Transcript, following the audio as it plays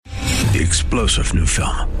The explosive new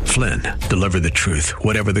film, Flynn, deliver the truth,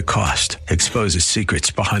 whatever the cost. Exposes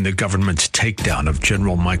secrets behind the government's takedown of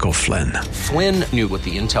General Michael Flynn. Flynn knew what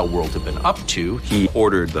the intel world had been up to. He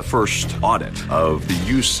ordered the first audit of the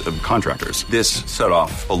use of contractors. This set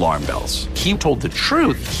off alarm bells. He told the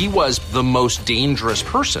truth. He was the most dangerous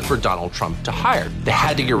person for Donald Trump to hire. They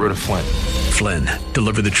had to get rid of Flynn. Flynn,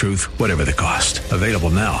 deliver the truth, whatever the cost. Available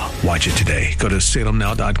now. Watch it today. Go to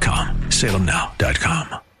salemnow.com.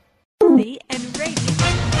 salemnow.com. And radio.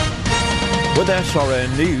 With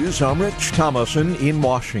SRN News, I'm Rich Thomason in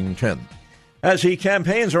Washington. As he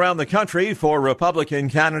campaigns around the country for Republican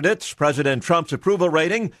candidates, President Trump's approval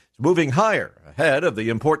rating is moving higher ahead of the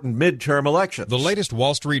important midterm elections. The latest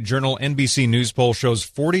Wall Street Journal NBC News poll shows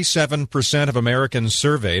 47% of Americans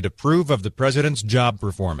surveyed approve of the president's job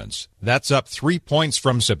performance. That's up 3 points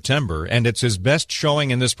from September, and it's his best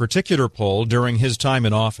showing in this particular poll during his time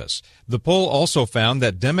in office. The poll also found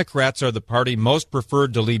that Democrats are the party most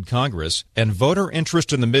preferred to lead Congress, and voter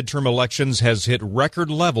interest in the midterm elections has hit record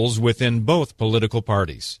levels within both political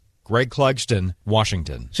parties. Greg Clugston,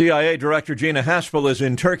 Washington. CIA Director Gina Haspel is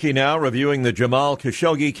in Turkey now reviewing the Jamal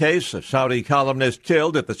Khashoggi case, a Saudi columnist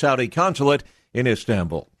killed at the Saudi consulate in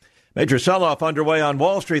Istanbul. Major sell-off underway on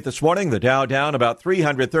Wall Street this morning. The Dow down about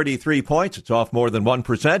 333 points. It's off more than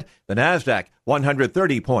 1%. The Nasdaq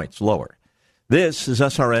 130 points lower. This is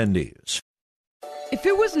SRN News. If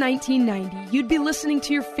it was 1990, you'd be listening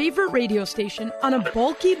to your favorite radio station on a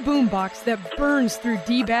bulky boombox that burns through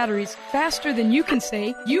D batteries faster than you can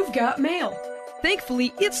say, "You've got mail."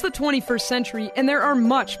 Thankfully, it's the 21st century and there are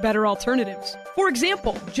much better alternatives. For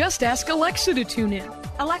example, just ask Alexa to tune in.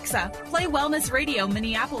 Alexa, play Wellness Radio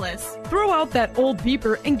Minneapolis. Throw out that old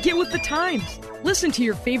beeper and get with the times. Listen to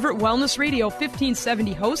your favorite Wellness Radio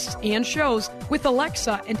 1570 hosts and shows with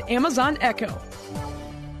Alexa and Amazon Echo.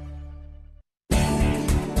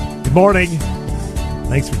 Good morning.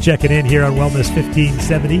 Thanks for checking in here on Wellness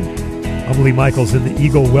 1570. I'm Lee Michaels in the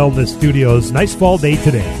Eagle Wellness Studios. Nice fall day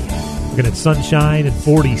today. Looking at sunshine and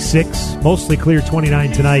 46. Mostly clear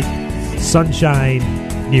 29 tonight.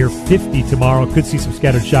 Sunshine near 50 tomorrow. Could see some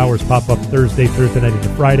scattered showers pop up Thursday night into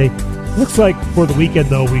Friday. Looks like for the weekend,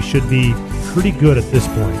 though, we should be pretty good at this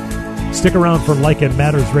point. Stick around for Like It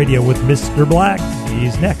Matters Radio with Mr. Black.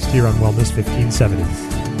 He's next here on Wellness 1570.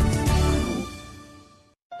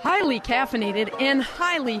 Highly caffeinated and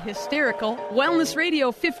highly hysterical, Wellness Radio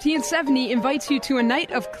 1570 invites you to a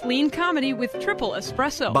night of clean comedy with Triple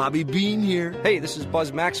Espresso. Bobby Bean here. Hey, this is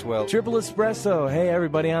Buzz Maxwell. Triple Espresso. Hey,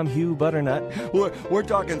 everybody, I'm Hugh Butternut. We're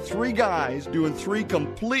talking three guys doing three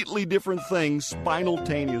completely different things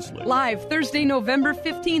simultaneously. Live Thursday, November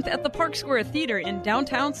 15th at the Park Square Theater in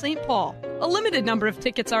downtown St. Paul. A limited number of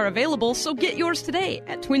tickets are available, so get yours today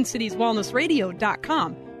at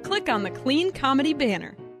TwinCitiesWellnessRadio.com. Click on the Clean Comedy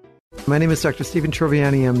banner. My name is Dr. Stephen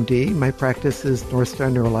Troviani, MD. My practice is North Star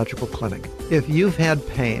Neurological Clinic. If you've had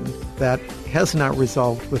pain that has not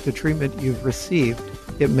resolved with the treatment you've received,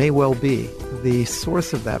 it may well be the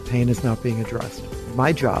source of that pain is not being addressed.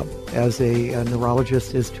 My job as a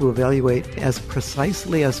neurologist is to evaluate as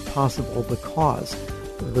precisely as possible the cause.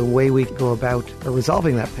 The way we go about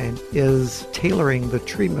resolving that pain is tailoring the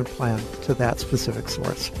treatment plan to that specific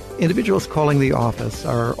source. Individuals calling the office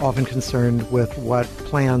are often concerned with what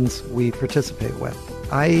plans we participate with.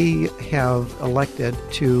 I have elected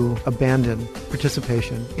to abandon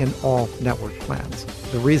participation in all network plans.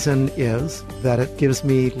 The reason is that it gives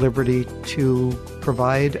me liberty to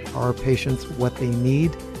provide our patients what they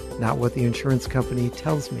need, not what the insurance company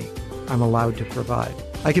tells me I'm allowed to provide.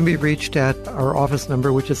 I can be reached at our office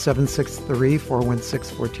number, which is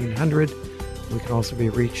 763-416-1400. We can also be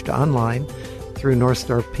reached online through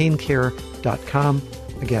NorthstarPainCare.com.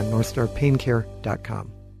 Again,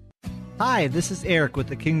 NorthstarPainCare.com. Hi, this is Eric with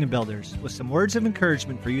the Kingdom Builders with some words of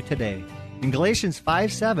encouragement for you today. In Galatians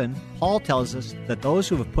 5:7, Paul tells us that those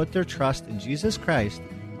who have put their trust in Jesus Christ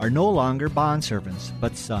are no longer bondservants,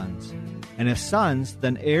 but sons. And if sons,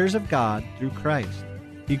 then heirs of God through Christ.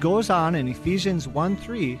 He goes on in Ephesians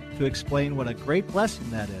 1:3 to explain what a great blessing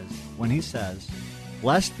that is when he says,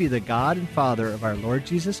 "Blessed be the God and Father of our Lord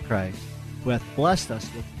Jesus Christ, who hath blessed us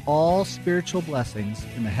with all spiritual blessings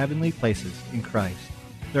in the heavenly places in Christ."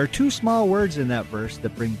 There are two small words in that verse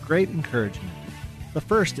that bring great encouragement. The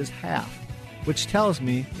first is half, which tells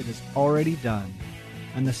me it is already done.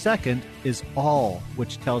 And the second is all,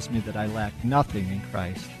 which tells me that I lack nothing in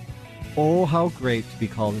Christ. Oh, how great to be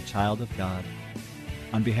called a child of God.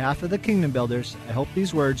 On behalf of the Kingdom Builders, I hope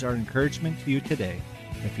these words are encouragement to you today.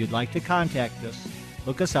 If you'd like to contact us,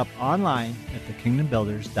 look us up online at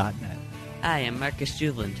thekingdombuilders.net. I am Marcus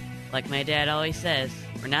Juveland. Like my dad always says,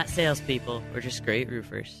 We're not salespeople, we're just great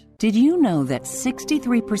roofers. Did you know that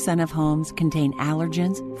 63% of homes contain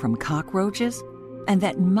allergens from cockroaches? And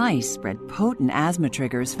that mice spread potent asthma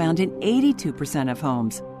triggers found in 82% of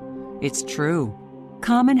homes? It's true.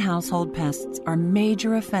 Common household pests are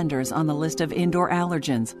major offenders on the list of indoor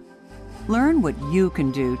allergens. Learn what you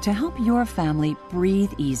can do to help your family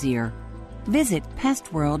breathe easier. Visit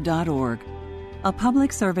pestworld.org. A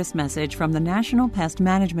public service message from the National Pest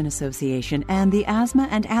Management Association and the Asthma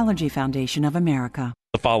and Allergy Foundation of America.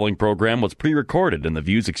 The following program was pre-recorded, and the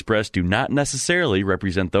views expressed do not necessarily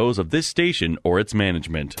represent those of this station or its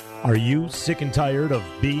management. Are you sick and tired of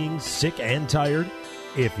being sick and tired?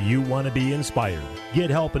 If you want to be inspired, get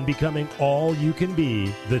help in becoming all you can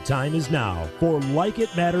be, the time is now for Like It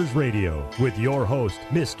Matters Radio with your host,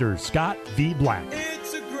 Mr. Scott V. Black.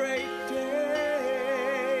 It's a great day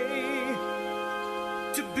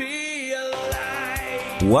to be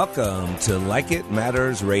alive. Welcome to Like It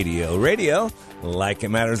Matters Radio. Radio, like it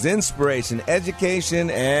matters, inspiration, education,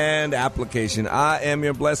 and application. I am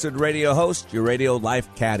your blessed radio host, your radio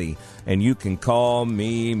life caddy, and you can call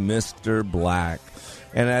me Mr. Black.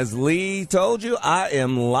 And as Lee told you, I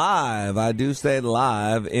am live. I do stay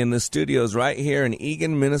live in the studios right here in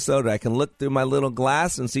Eagan, Minnesota. I can look through my little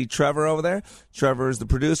glass and see Trevor over there. Trevor is the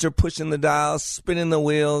producer, pushing the dials, spinning the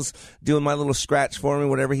wheels, doing my little scratch for me.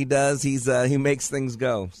 Whatever he does, he makes things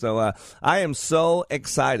go. So I am so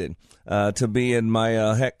excited to be in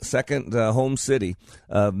my second home city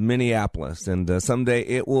of Minneapolis. And someday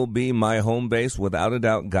it will be my home base, without a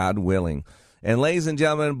doubt, God willing. And ladies and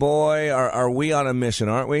gentlemen, boy, are we on a mission,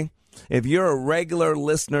 aren't we? If you're a regular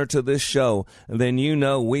listener to this show, then you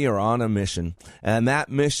know we are on a mission. And that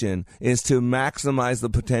mission is to maximize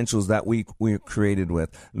the potentials that we're created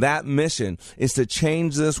with. That mission is to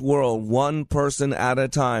change this world one person at a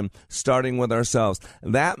time, starting with ourselves.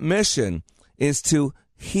 That mission is to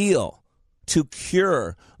heal, to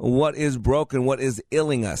cure what is broken, what is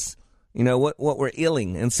ailing us. You know, what we're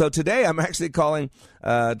ailing. And so today I'm actually calling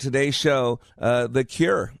today's show The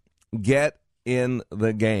Cure, Get in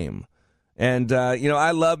the Game. And,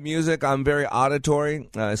 I love music. I'm very auditory.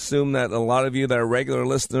 I assume that a lot of you that are regular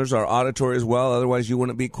listeners are auditory as well. Otherwise, you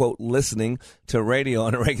wouldn't be, quote, listening to radio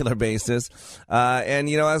on a regular basis.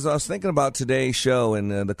 As I was thinking about today's show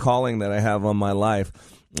and the calling that I have on my life,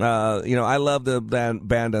 I love the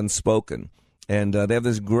band Unspoken. And they have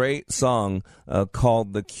this great song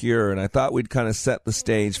called The Cure. And I thought we'd kind of set the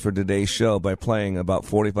stage for today's show by playing about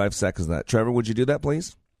 45 seconds of that. Trevor, would you do that,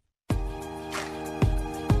 please?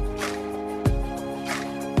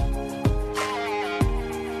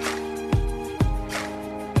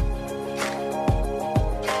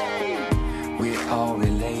 We're all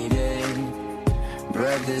related,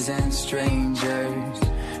 brothers and strangers.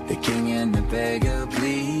 The king and the beggar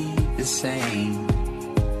bleed the same.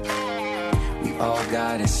 We all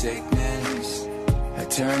got a sickness, a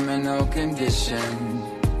terminal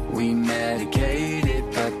condition. We medicate it,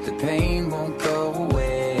 but the pain won't go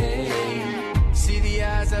away. See the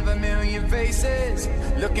eyes of a million faces,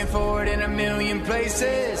 looking forward in a million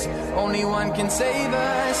places. Only one can save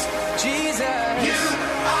us, Jesus. You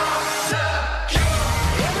are the cure.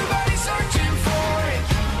 Everybody's searching for it.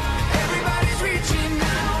 Everybody's reaching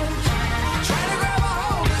out, trying to grab a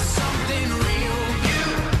hold of something real.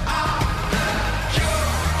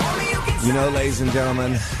 You know, ladies and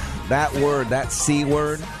gentlemen, that word, that C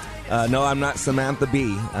word, no, I'm not Samantha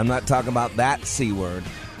Bee. I'm not talking about that C word.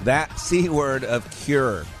 That C word of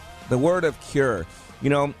cure. The word of cure.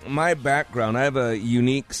 You know, my background, I have a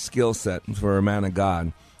unique skill set for a man of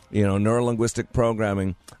God. You know, neurolinguistic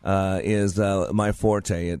programming is my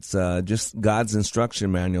forte. It's just God's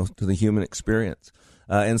instruction manual to the human experience.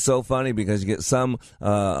 And so funny because you get some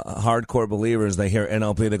hardcore believers, they hear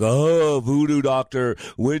NLP, they go, oh, voodoo doctor,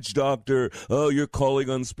 witch doctor, oh, you're calling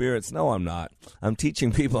on spirits. No, I'm not. I'm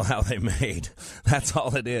teaching people how they made. That's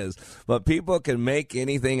all it is. But people can make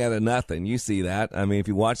anything out of nothing. You see that. I mean, if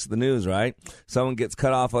you watch the news, right? Someone gets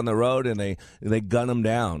cut off on the road and they gun them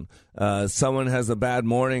down. Someone has a bad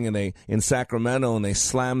morning in Sacramento and they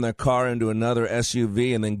slam their car into another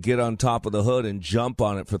SUV and then get on top of the hood and jump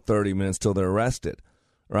on it for 30 minutes till they're arrested.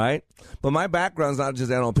 Right? But my background is not just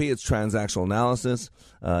NLP, it's transactional analysis,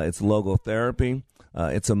 it's logotherapy,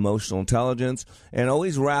 it's emotional intelligence, and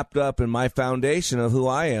always wrapped up in my foundation of who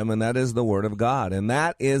I am, and that is the Word of God. And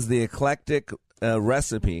that is the eclectic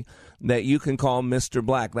recipe that you can call Mr.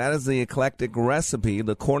 Black. That is the eclectic recipe,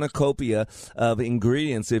 the cornucopia of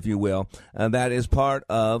ingredients, if you will, that is part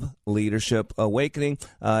of Leadership Awakening,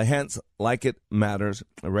 hence Like It Matters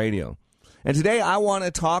Radio. And today I want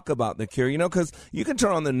to talk about the cure, because you can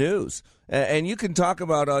turn on the news and you can talk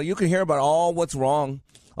about, you can hear about all what's wrong,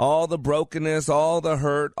 all the brokenness, all the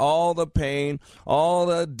hurt, all the pain, all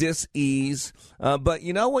the dis-ease. But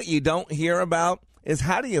you know what you don't hear about is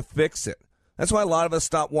how do you fix it? That's why a lot of us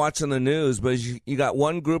stop watching the news, because you got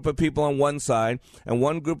one group of people on one side and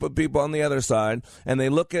one group of people on the other side, and they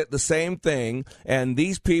look at the same thing, and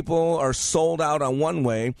these people are sold out on one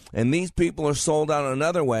way, and these people are sold out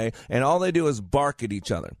another way, and all they do is bark at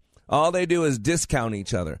each other. All they do is discount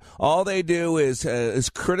each other. All they do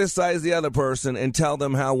is criticize the other person and tell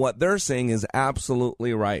them how what they're saying is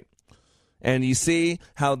absolutely right. And you see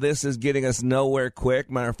how this is getting us nowhere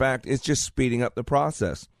quick. Matter of fact, it's just speeding up the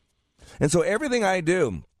process. And so everything I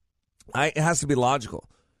do, it has to be logical.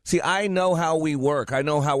 See, I know how we work. I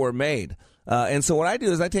know how we're made. And so what I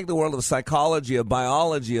do is I take the world of psychology, of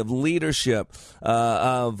biology, of leadership,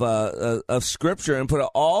 of Scripture, and put it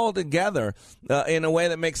all together in a way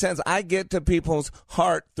that makes sense. I get to people's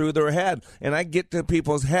heart through their head, and I get to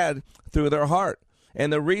people's head through their heart.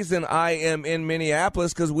 And the reason I am in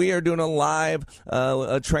Minneapolis, because we are doing a live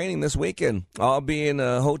training this weekend. I'll be in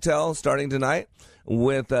a hotel starting tonight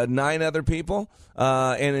with 9 other people,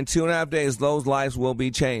 and in 2.5 days, those lives will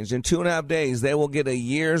be changed. In 2.5 days, they will get a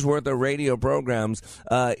year's worth of radio programs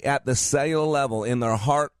at the cellular level in their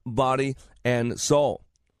heart, body, and soul.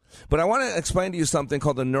 But I want to explain to you something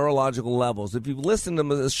called the neurological levels. If you've listened to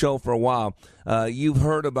this show for a while, you've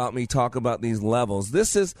heard about me talk about these levels.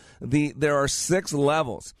 There are 6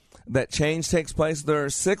 levels that change takes place. There are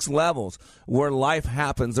 6 levels where life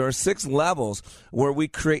happens. There are 6 levels where we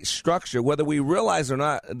create structure. Whether we realize or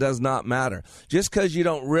not, it does not matter. Just because you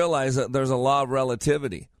don't realize that there's a law of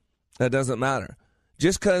relativity, that doesn't matter.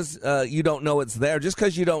 Just because you don't know it's there, just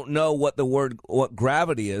because you don't know what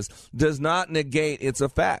gravity is, does not negate its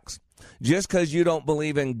effects. Just because you don't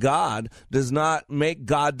believe in God does not make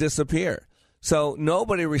God disappear. So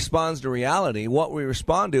nobody responds to reality. What we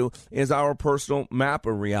respond to is our personal map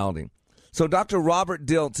of reality. So Dr. Robert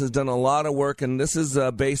Dilts has done a lot of work, and this is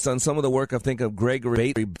based on some of the work, I think, of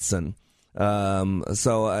Gregory Bateson.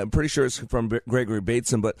 So I'm pretty sure it's from Gregory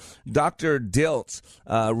Bateson, but Dr. Dilts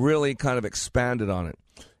really kind of expanded on it.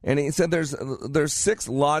 And he said there's 6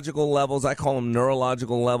 logical levels. I call them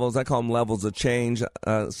neurological levels. I call them levels of change.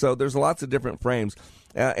 So there's lots of different frames.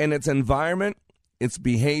 And it's environment, its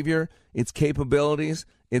behavior, its capabilities,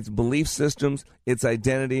 its belief systems, its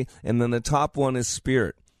identity, and then the top one is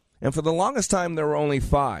spirit. And for the longest time, there were only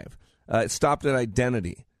 5. It stopped at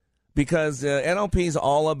identity. Because NLP is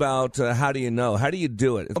all about how do you know? How do you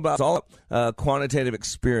do it? It's all about quantitative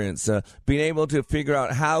experience, being able to figure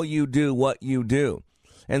out how you do what you do.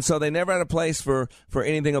 And so they never had a place for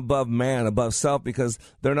anything above man, above self, because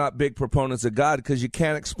they're not big proponents of God, because you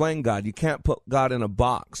can't explain God. You can't put God in a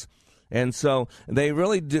box. And so they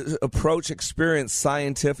really do approach experience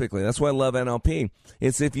scientifically. That's why I love NLP.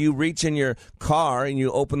 It's if you reach in your car and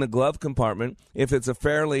you open the glove compartment, if it's a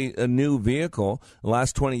fairly new vehicle, the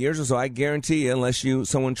last 20 years or so, I guarantee you, unless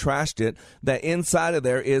someone trashed it, that inside of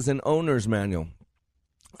there is an owner's manual.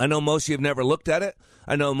 I know most of you have never looked at it.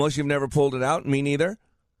 I know most of you have never pulled it out. Me neither.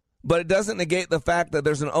 But it doesn't negate the fact that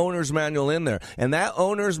there's an owner's manual in there. And that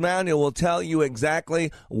owner's manual will tell you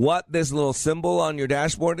exactly what this little symbol on your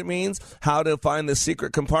dashboard means, how to find the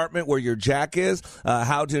secret compartment where your jack is,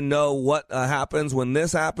 how to know what happens when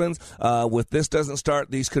this happens. With this doesn't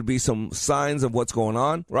start, these could be some signs of what's going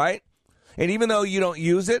on, right? And even though you don't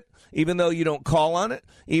use it, even though you don't call on it,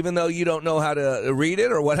 even though you don't know how to read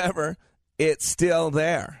it or whatever, it's still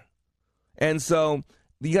there. And so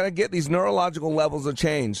you got to get these neurological levels of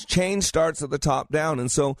change. Change starts at the top down.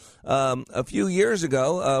 And so a few years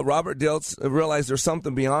ago, Robert Dilts realized there's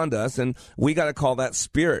something beyond us, and we got to call that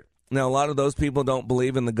spirit. Now, a lot of those people don't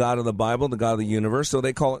believe in the God of the Bible, the God of the universe, so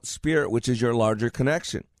they call it spirit, which is your larger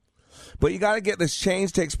connection. But you got to get this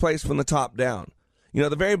change takes place from the top down. You know,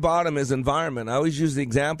 the very bottom is environment. I always use the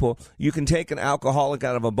example, you can take an alcoholic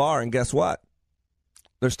out of a bar, and guess what?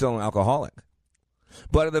 They're still an alcoholic.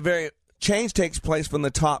 But at the very change takes place from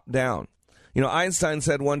the top down. You know, Einstein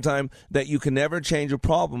said one time that you can never change a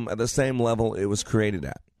problem at the same level it was created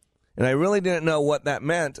at. And I really didn't know what that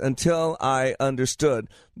meant until I understood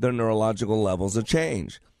the neurological levels of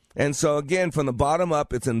change. And so, again, from the bottom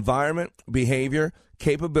up, it's environment, behavior,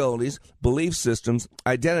 capabilities, belief systems,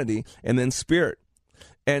 identity, and then spirit.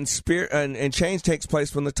 And spirit and change takes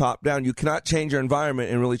place from the top down. You cannot change your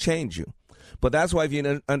environment and really change you. But that's why if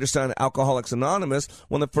you understand Alcoholics Anonymous,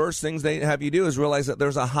 one of the first things they have you do is realize that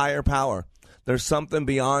there's a higher power. There's something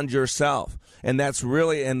beyond yourself. And that's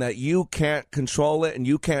really, and that you can't control it and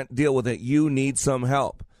you can't deal with it. You need some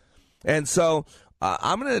help. And so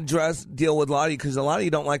I'm going to deal with a lot of you because a lot of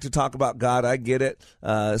you don't like to talk about God. I get it.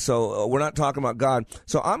 So we're not talking about God.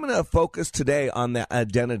 So I'm going to focus today on the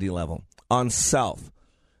identity level, on self.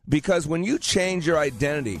 Because when you change your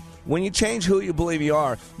identity, when you change who you believe you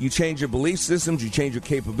are, you change your belief systems, you change your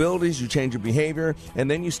capabilities, you change your behavior, and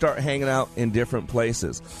then you start hanging out in different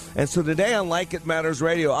places. And so today on Like It Matters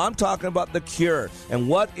Radio, I'm talking about the cure. And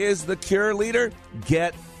what is the cure, leader?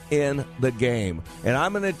 Get in the game. And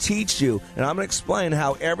I'm going to teach you, and I'm going to explain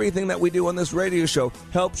how everything that we do on this radio show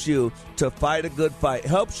helps you to fight a good fight,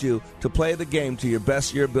 helps you to play the game to your best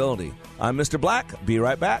of your ability. I'm Mr. Black. Be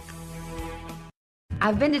right back.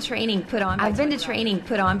 I've been to training put on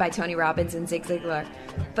by Tony Robbins and Zig Ziglar,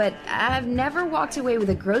 but I've never walked away with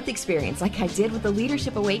a growth experience like I did with the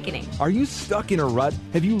Leadership Awakening. Are you stuck in a rut?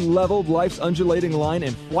 Have you leveled life's undulating line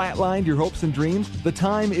and flatlined your hopes and dreams? The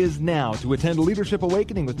time is now to attend Leadership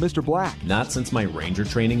Awakening with Mr. Black. Not since my Ranger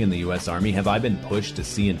training in the U.S. Army have I been pushed to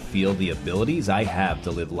see and feel the abilities I have to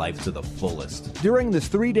live life to the fullest. During this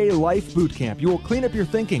 3-day life boot camp, you will clean up your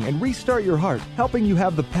thinking and restart your heart, helping you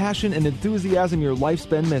have the passion and enthusiasm your life's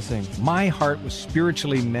been missing. My heart was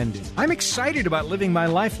spiritually mended. I'm excited about living my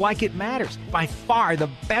life like it matters. By far the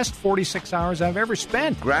best 46 hours I've ever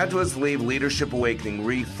spent. Graduates leave Leadership Awakening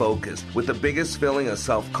refocused with the biggest feeling of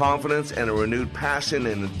self-confidence and a renewed passion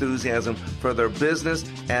and enthusiasm for their business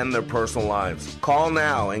and their personal lives. Call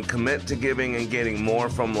now and commit to giving and getting more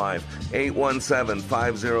from life.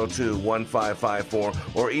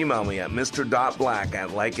 817-502-1554 or email me at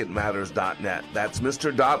mr.black@likeitmatters.net. That's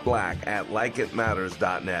mr.black@likeitmatters.net.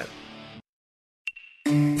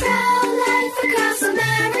 Pro-life across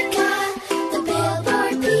America, the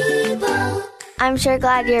Billboard people. I'm sure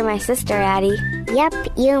glad you're my sister, Addie. Yep,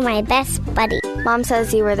 you're my best buddy. Mom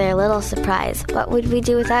says you were their little surprise. What would we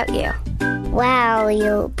do without you? Well,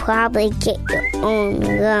 you'll probably get your own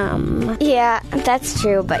gum. Yeah, that's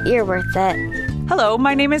true, but you're worth it. Hello,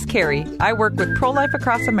 my name is Carrie. I work with Pro-Life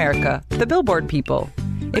Across America, the Billboard people.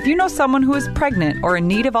 If you know someone who is pregnant or in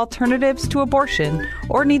need of alternatives to abortion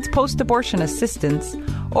or needs post-abortion assistance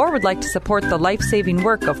or would like to support the life-saving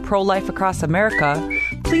work of Pro-Life Across America,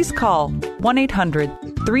 please call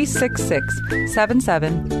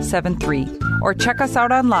 1-800-366-7773 or check us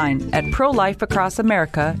out online at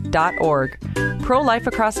prolifeacrossamerica.org. Pro-Life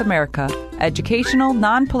Across America, educational,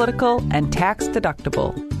 non-political, and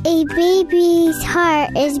tax-deductible. A baby's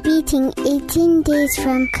heart is beating 18 days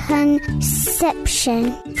from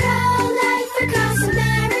conception. Pro-life across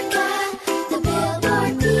America, the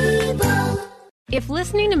Billboard people. If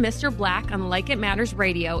listening to Mr. Black on Like It Matters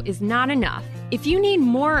Radio is not enough, if you need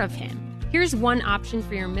more of him, here's one option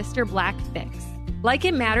for your Mr. Black fix. Like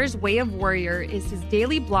It Matters Way of Warrior is his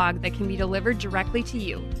daily blog that can be delivered directly to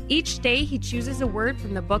you. Each day, he chooses a word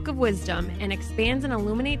from the Book of Wisdom and expands and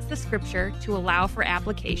illuminates the scripture to allow for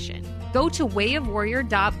application. Go to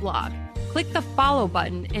wayofwarrior.blog, click the follow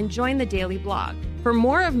button, and join the daily blog. For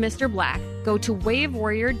more of Mr. Black, go to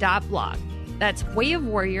wayofwarrior.blog. That's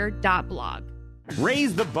wayofwarrior.blog.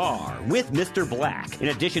 Raise the bar with Mr. Black. In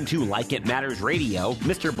addition to Like It Matters Radio,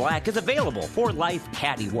 Mr. Black is available for life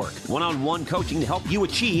caddy work, one-on-one coaching to help you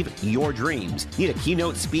achieve your dreams. Need a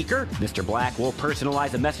keynote speaker? Mr. Black will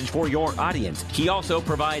personalize a message for your audience. He also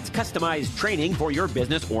provides customized training for your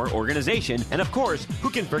business or organization. And of course, who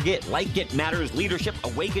can forget Like It Matters Leadership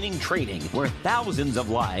Awakening Training, where thousands of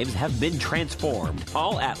lives have been transformed.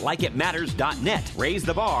 All at likeitmatters.net. Raise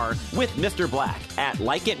the bar with Mr. Black at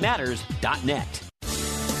likeitmatters.net.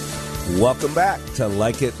 Welcome back to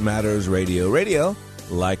Like It Matters Radio. Radio,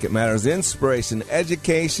 like it matters, inspiration,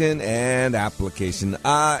 education, and application.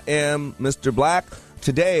 I am Mr. Black.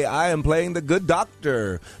 Today, I am playing the good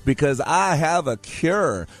doctor because I have a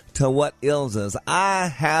cure to what ails us. I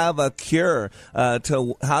have a cure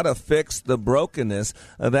to how to fix the brokenness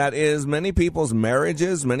that is many people's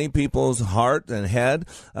marriages, many people's heart and head,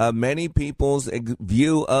 many people's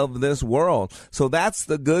view of this world. So that's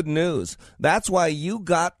the good news. That's why you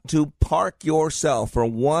got to park yourself for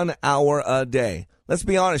 1 hour a day. Let's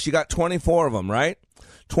be honest, you got 24 of them, right?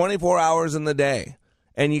 24 hours in the day.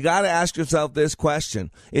 And you got to ask yourself this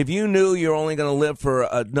question. If you knew you're only going to live for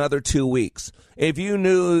another 2 weeks, if you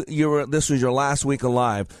knew this was your last week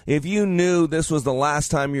alive, if you knew this was the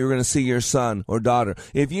last time you were going to see your son or daughter,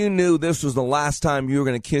 if you knew this was the last time you were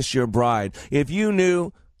going to kiss your bride, if you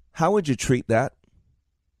knew, how would you treat that?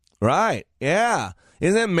 Right, yeah.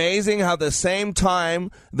 Isn't it amazing how the same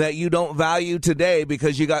time that you don't value today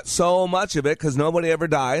because you got so much of it because nobody ever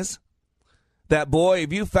dies, that boy,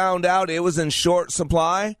 if you found out it was in short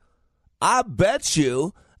supply, I bet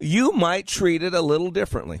you might treat it a little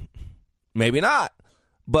differently. Maybe not.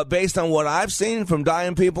 But based on what I've seen from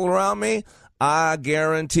dying people around me, I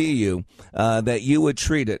guarantee you that you would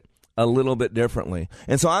treat it a little bit differently.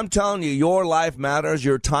 And so I'm telling you, your life matters,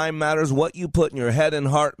 your time matters, what you put in your head and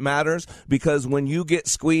heart matters, because when you get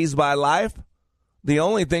squeezed by life, the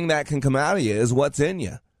only thing that can come out of you is what's in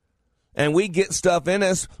you. And we get stuff in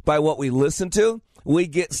us by what we listen to. We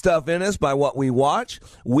get stuff in us by what we watch.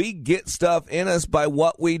 We get stuff in us by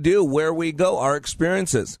what we do, where we go, our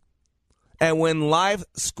experiences. And when life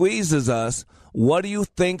squeezes us, what do you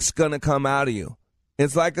think's going to come out of you?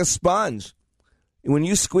 It's like a sponge. When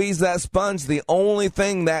you squeeze that sponge, the only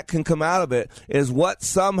thing that can come out of it is what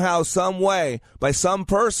somehow, some way, by some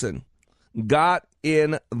person, got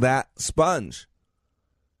in that sponge.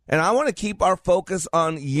 And I want to keep our focus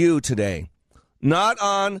on you today, not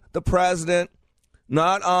on the president,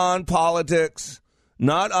 not on politics,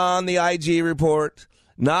 not on the IG report,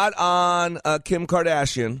 not on Kim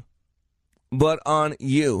Kardashian, but on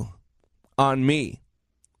you, on me.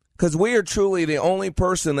 Because we are truly the only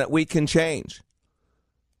person that we can change.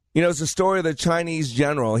 You know, it's a story of the Chinese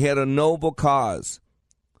general. He had a noble cause.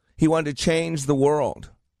 He wanted to change the world.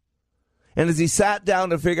 And as he sat down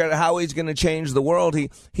to figure out how he's going to change the world,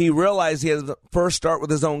 he realized he had to first start with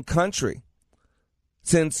his own country,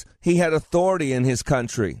 since he had authority in his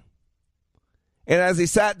country. And as he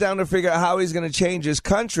sat down to figure out how he's going to change his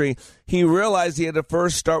country, he realized he had to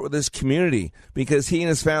first start with his community, because he and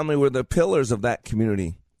his family were the pillars of that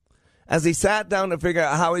community. As he sat down to figure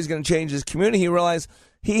out how he's going to change his community, he realized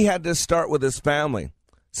he had to start with his family,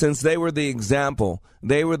 since they were the example.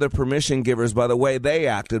 They were the permission givers by the way they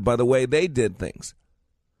acted, by the way they did things.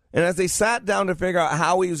 And as he sat down to figure out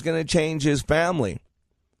how he was going to change his family,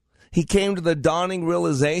 he came to the dawning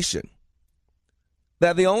realization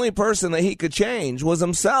that the only person that he could change was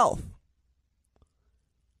himself.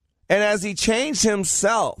 And as he changed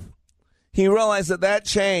himself, he realized that that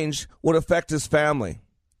change would affect his family,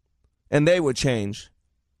 and they would change.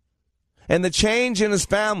 And the change in his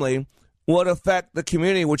family would affect the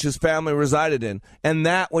community which his family resided in, and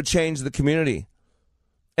that would change the community.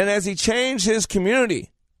 And as he changed his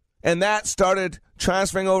community, and that started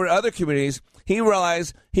transferring over to other communities, he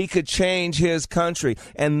realized he could change his country.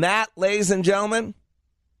 And that, ladies and gentlemen,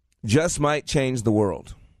 just might change the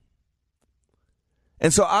world.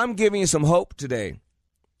 And so I'm giving you some hope today.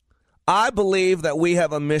 I believe that we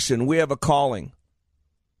have a mission, we have a calling,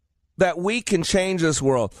 that we can change this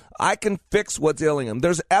world. I can fix what's ailing them.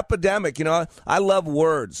 There's epidemic. You know, I love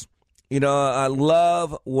words. You know, I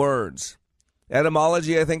love words.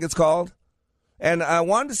 Etymology, I think it's called. And I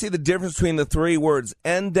wanted to see the difference between the three words: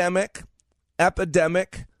 endemic,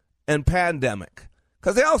 epidemic, and pandemic.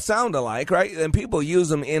 Because they all sound alike, right? And people use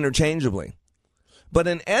them interchangeably. But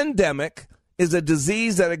an endemic is a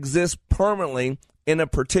disease that exists permanently in a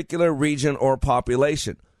particular region or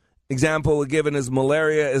population. Example given is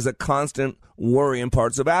malaria is a constant worry in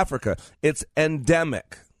parts of Africa. It's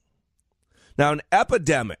endemic. Now, an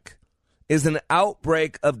epidemic is an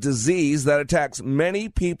outbreak of disease that attacks many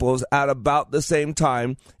peoples at about the same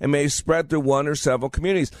time and may spread through one or several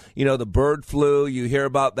communities. You know, the bird flu, you hear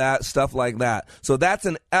about that, stuff like that. So that's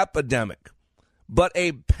an epidemic. But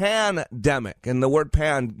a pandemic, and the word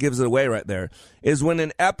pan gives it away right there, is when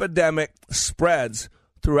an epidemic spreads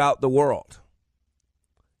throughout the world.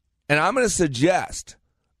 And I'm going to suggest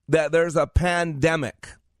that there's a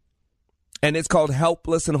pandemic, and it's called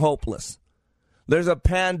helpless and hopeless. There's a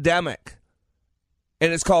pandemic,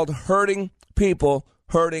 and it's called hurting people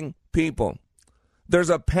hurting people. There's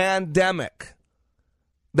a pandemic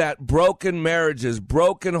that broken marriages,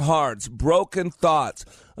 broken hearts, broken thoughts,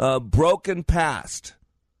 broken past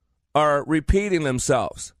are repeating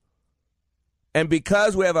themselves. And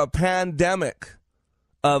because we have a pandemic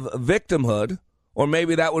of victimhood, or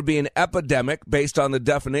maybe that would be an epidemic based on the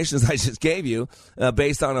definitions I just gave you,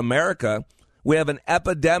 based on America, we have an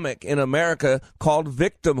epidemic in America called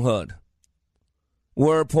victimhood,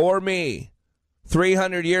 where poor me,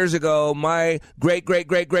 300 years ago, my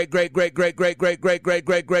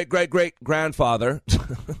great-great-great-great-great-great-great-great-great-great-great-great-great-grandfather,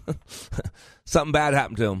 something bad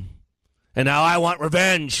happened to him. And now I want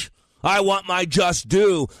revenge. I want my just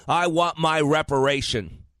due. I want my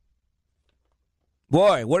reparation.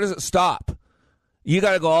 Boy, where does it stop? You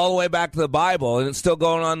got to go all the way back to the Bible, and it's still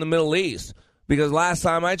going on in the Middle East. Because last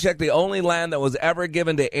time I checked, the only land that was ever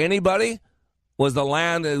given to anybody was the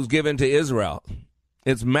land that was given to Israel.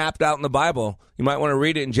 It's mapped out in the Bible. You might want to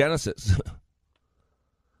read it in Genesis.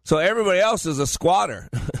 So everybody else is a squatter.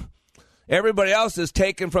 Everybody else is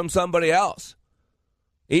taken from somebody else.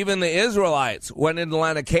 Even the Israelites went into the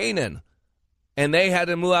land of Canaan, and they had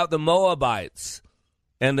to move out the Moabites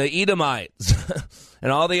and the Edomites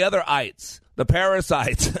and all the other ites, the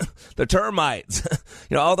parasites, the termites,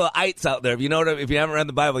 all the ites out there. If you haven't read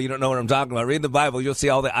the Bible, you don't know what I'm talking about. Read the Bible, you'll see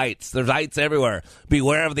all the ites. There's ites everywhere.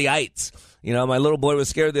 Beware of the ites. My little boy was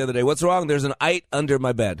scared the other day. What's wrong? There's an ite under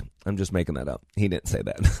my bed. I'm just making that up. He didn't say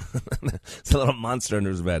that. It's a little monster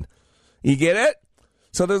under his bed. You get it?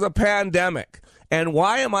 So there's a pandemic. And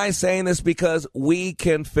why am I saying this? Because we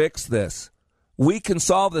can fix this. We can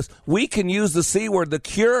solve this. We can use the C word, the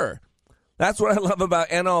cure. That's what I love about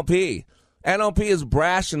NLP. NLP is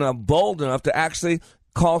brash enough, bold enough to actually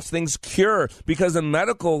call things cure, because in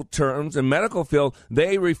medical terms, in medical field,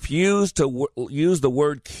 they refuse to use the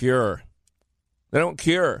word cure. They don't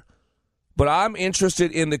cure. But I'm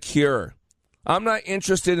interested in the cure. I'm not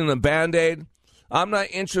interested in a Band-Aid. I'm not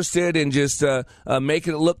interested in just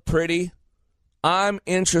making it look pretty. I'm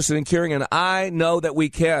interested in curing, and I know that we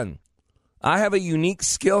can. I have a unique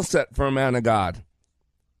skill set for a man of God.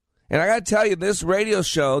 And I got to tell you, this radio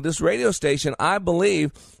show, this radio station, I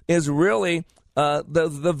believe, is really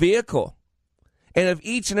the vehicle. And if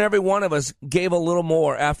each and every one of us gave a little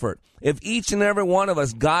more effort, if each and every one of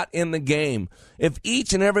us got in the game, if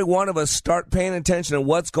each and every one of us start paying attention to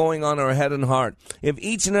what's going on in our head and heart, if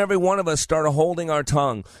each and every one of us started holding our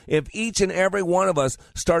tongue, if each and every one of us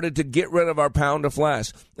started to get rid of our pound of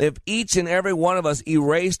flesh, if each and every one of us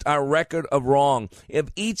erased our record of wrong, if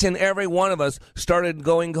each and every one of us started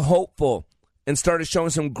going hopeful and started showing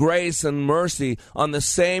some grace and mercy on the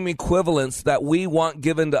same equivalence that we want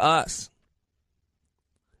given to us.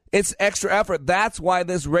 It's extra effort. That's why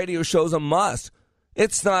this radio show's a must.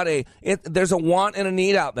 It's not there's a want and a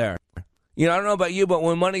need out there. I don't know about you, but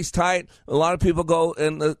when money's tight, a lot of people go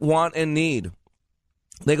and want and need.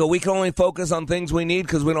 They go, we can only focus on things we need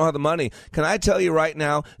because we don't have the money. Can I tell you right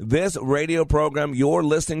now, this radio program, you're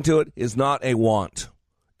listening to it, is not a want.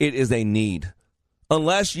 It is a need.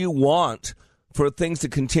 Unless you want for things to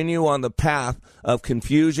continue on the path of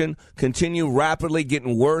confusion, continue rapidly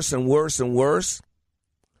getting worse and worse and worse.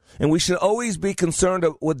 And we should always be concerned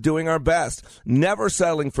with doing our best, never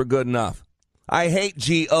settling for good enough. I hate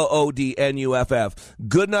GOODNUFF.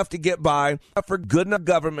 Good enough to get by, for good enough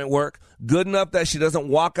government work, good enough that she doesn't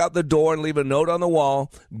walk out the door and leave a note on the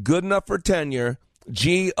wall, good enough for tenure,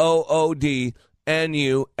 GOODNUFF.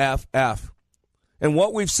 And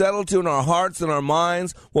what we've settled to in our hearts and our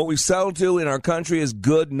minds, what we've settled to in our country is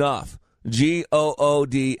good enough,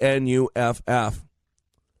 GOODNUFF.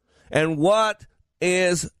 And what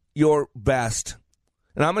is your best?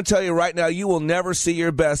 And I'm going to tell you right now, you will never see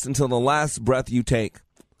your best until the last breath you take.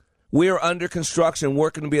 We are under construction,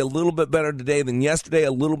 working to be a little bit better today than yesterday,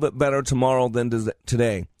 a little bit better tomorrow than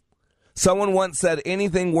today. Someone once said,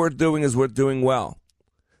 anything worth doing is worth doing well.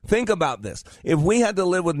 Think about this. If we had to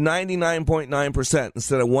live with 99.9%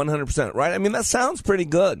 instead of 100%, right? I mean, that sounds pretty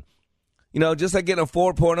good. Just like getting a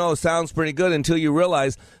 4.0 sounds pretty good until you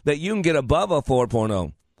realize that you can get above a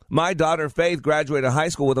 4.0. My daughter, Faith, graduated high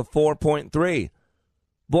school with a 4.3.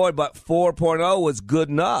 Boy, but 4.0 was good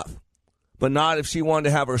enough. But not if she wanted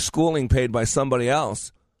to have her schooling paid by somebody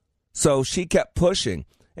else. So she kept pushing,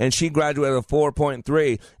 and she graduated with a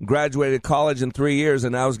 4.3, graduated college in 3 years,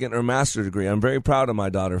 and now is getting her master's degree. I'm very proud of my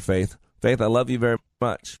daughter, Faith. Faith, I love you very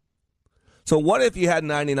much. So what if you had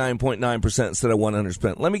 99.9% instead of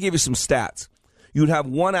 100%? Let me give you some stats. You'd have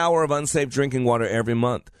 1 hour of unsafe drinking water every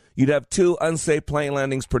month. You'd have 2 unsafe plane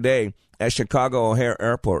landings per day at Chicago O'Hare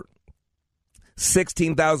Airport.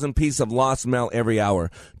 16,000 pieces of lost mail every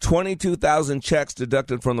hour. 22,000 checks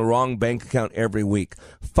deducted from the wrong bank account every week.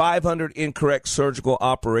 500 incorrect surgical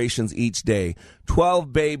operations each day.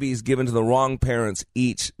 12 babies given to the wrong parents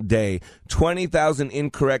each day. 20,000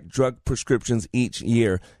 incorrect drug prescriptions each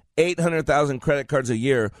year. 800,000 credit cards a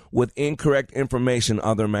year with incorrect information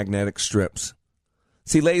on their magnetic strips.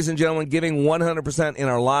 See, ladies and gentlemen, giving 100% in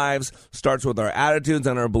our lives starts with our attitudes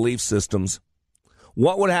and our belief systems.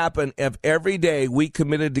 What would happen if every day we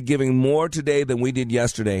committed to giving more today than we did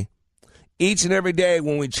yesterday? Each and every day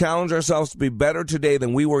when we challenge ourselves to be better today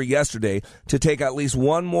than we were yesterday, to take at least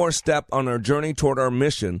one more step on our journey toward our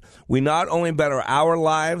mission, we not only better our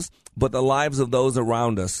lives, but the lives of those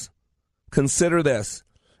around us. Consider this.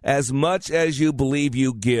 As much as you believe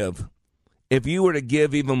you give, if you were to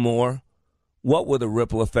give even more, what would the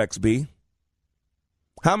ripple effects be?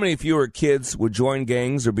 How many fewer kids would join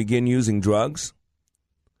gangs or begin using drugs?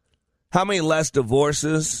 How many less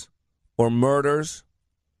divorces or murders?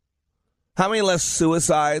 How many less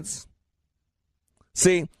suicides?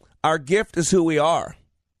 See, our gift is who we are.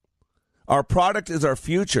 Our product is our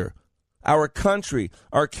future. Our country,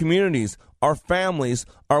 our communities, our families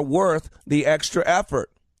are worth the extra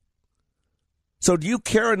effort. So do you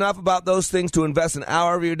care enough about those things to invest an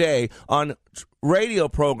hour of your day on radio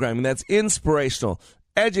programming that's inspirational,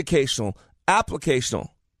 educational, applicational,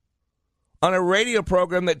 on a radio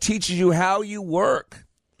program that teaches you how you work,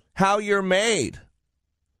 how you're made?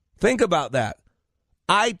 Think about that.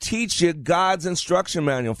 I teach you God's instruction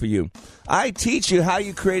manual for you. I teach you how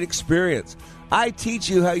you create experience. I teach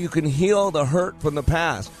you how you can heal the hurt from the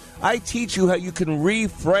past. I teach you how you can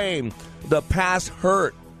reframe the past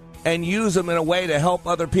hurt and use them in a way to help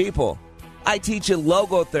other people. I teach you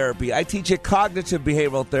logotherapy. I teach you cognitive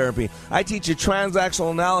behavioral therapy. I teach you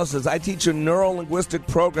transactional analysis. I teach you neuro-linguistic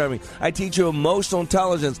programming. I teach you emotional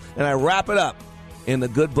intelligence, and I wrap it up in the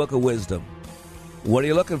good book of wisdom. What are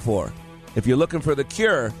you looking for? If you're looking for the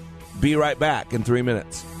cure, be right back in 3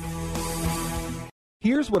 minutes.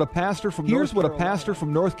 Here's what a pastor from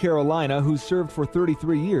North Carolina who's served for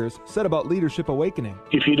 33 years said about Leadership Awakening.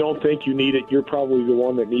 If you don't think you need it, you're probably the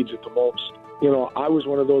one that needs it the most. You know, I was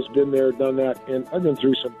one of those, been there, done that, and I've been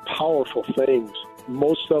through some powerful things.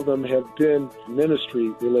 Most of them have been ministry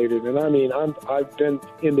related. And I mean, I've been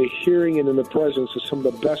in the hearing and in the presence of some of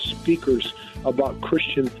the best speakers about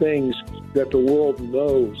Christian things that the world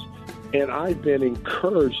knows. And I've been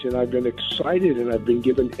encouraged, and I've been excited, and I've been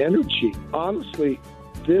given energy. Honestly,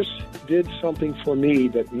 this did something for me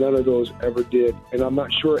that none of those ever did, and I'm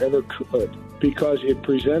not sure ever could, because it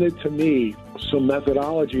presented to me some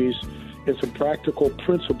methodologies and some practical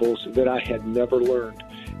principles that I had never learned.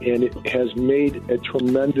 And it has made a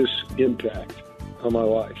tremendous impact on my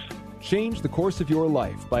life. Change the course of your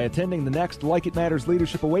life by attending the next Like It Matters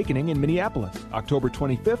Leadership Awakening in Minneapolis, October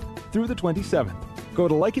 25th through the 27th. Go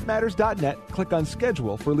to likeitmatters.net, click on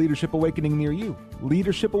Schedule for Leadership Awakening near you.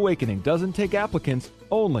 Leadership Awakening doesn't take applicants,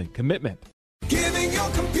 only commitment. Giving your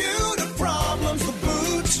computer problems the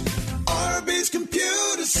boot. Arby's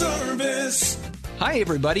Computer Service. Hi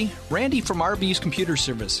everybody, Randy from RB's Computer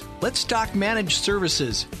Service. Let's talk managed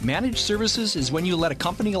services. Managed services is when you let a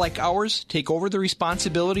company like ours take over the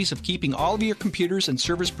responsibilities of keeping all of your computers and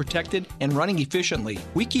servers protected and running efficiently.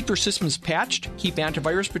 We keep your systems patched, keep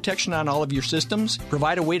antivirus protection on all of your systems,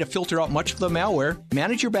 provide a way to filter out much of the malware,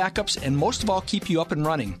 manage your backups, and most of all keep you up and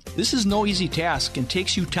running. This is no easy task and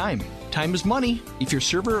takes you time. Time is money. If your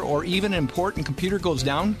server or even an important computer goes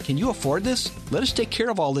down, can you afford this? Let us take care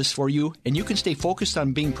of all this for you, and you can stay focused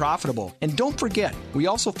on being profitable. And don't forget, we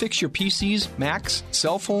also fix your PCs, Macs,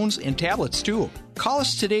 cell phones, and tablets too. Call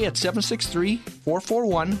us today at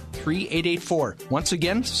 763-441-3884. Once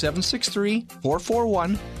again,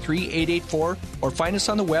 763-441-3884, or find us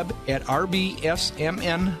on the web at rbsmn.com.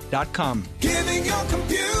 Giving your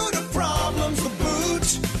computer problems the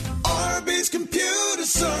boot. Arby's Computer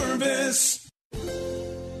Service.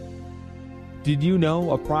 Did you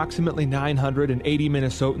know approximately 980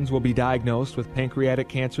 Minnesotans will be diagnosed with pancreatic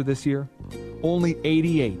cancer this year? Only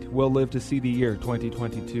 88 will live to see the year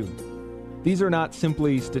 2022. These are not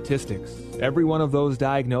simply statistics. Every one of those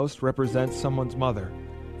diagnosed represents someone's mother,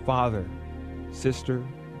 father, sister,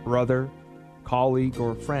 brother, colleague,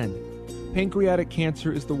 or friend. Pancreatic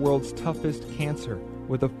cancer is the world's toughest cancer,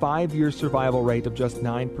 with a 5-year survival rate of just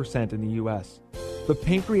 9% in the U.S. The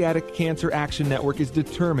Pancreatic Cancer Action Network is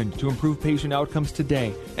determined to improve patient outcomes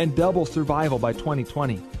today and double survival by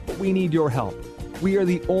 2020. But we need your help. We are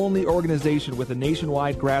the only organization with a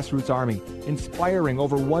nationwide grassroots army, inspiring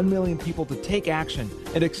over 1 million people to take action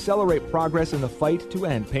and accelerate progress in the fight to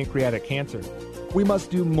end pancreatic cancer. We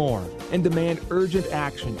must do more and demand urgent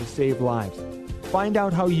action to save lives. Find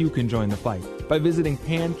out how you can join the fight by visiting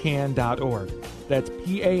pancan.org. That's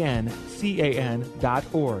PANCAN.org.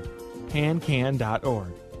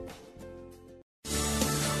 pancan.org.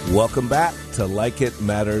 Welcome back to Like It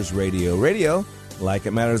Matters Radio. Radio, like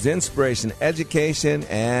it matters, inspiration, education,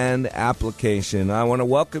 and application. I want to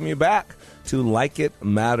welcome you back to Like It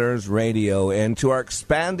Matters Radio and to our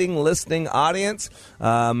expanding listening audience.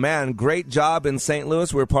 Man, great job in St.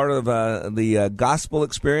 Louis. We're part of the Gospel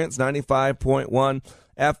Experience, 95.1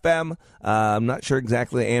 FM. I'm not sure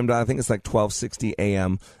exactly AM. I think it's like 1260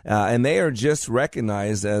 AM. And they are just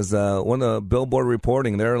recognized as one of the Billboard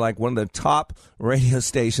reporting. They're like one of the top radio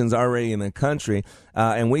stations already in the country.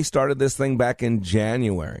 And we started this thing back in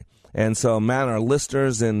January. And so, man, our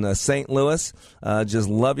listeners in St. Louis, just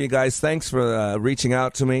love you guys. Thanks for reaching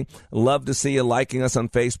out to me. Love to see you liking us on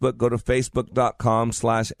Facebook. Go to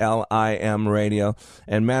facebook.com/LIM radio.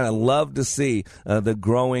 And, man, I love to see the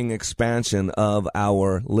growing expansion of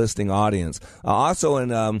our listening audience. Also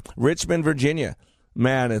in Richmond, Virginia.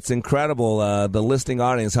 Man, it's incredible, the listening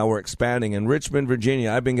audience, how we're expanding. In Richmond,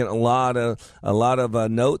 Virginia, I've been getting a lot of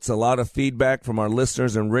notes, a lot of feedback from our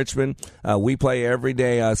listeners in Richmond. We play every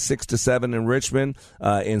day 6 to 7 in Richmond.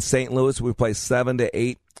 In St. Louis, we play 7 to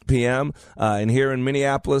 8 p.m. And here in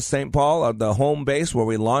Minneapolis, St. Paul, the home base where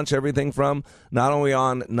we launch everything from, not only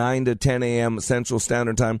on 9 to 10 a.m. Central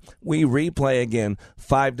Standard Time, we replay again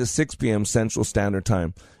 5 to 6 p.m. Central Standard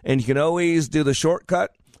Time. And you can always do the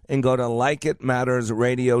shortcut and go to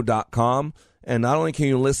likeitmattersradio.com. And not only can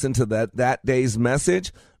you listen to that day's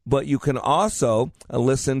message, but you can also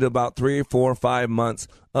listen to about 3, 4, 5 months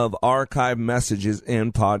of archived messages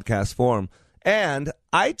in podcast form. And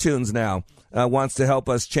iTunes now wants to help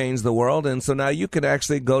us change the world. And so now you can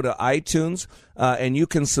actually go to iTunes and you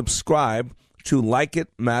can subscribe to Like It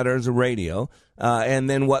Matters Radio. And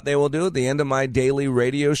then what they will do at the end of my daily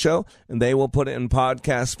radio show, and they will put it in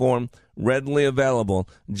podcast form, readily available,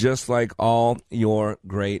 just like all your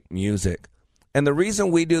great music. And the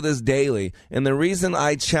reason we do this daily, and the reason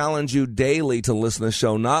I challenge you daily to listen to the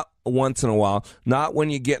show, not once in a while, not when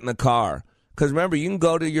you get in the car. Because remember, you can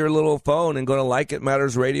go to your little phone and go to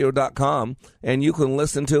likeitmattersradio.com, and you can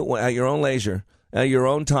listen to it at your own leisure, at your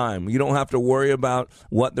own time. You don't have to worry about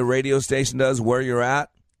what the radio station does, where you're at.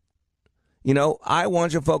 You know, I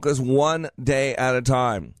want you to focus one day at a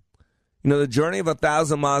time. You know, the journey of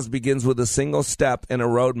 1,000 miles begins with a single step and a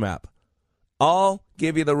roadmap. I'll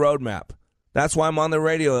give you the roadmap. That's why I'm on the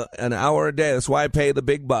radio an hour a day. That's why I pay the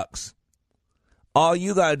big bucks. All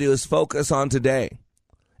you got to do is focus on today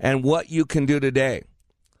and what you can do today.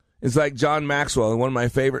 It's like John Maxwell, one of my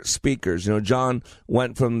favorite speakers. You know, John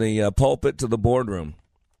went from the pulpit to the boardroom.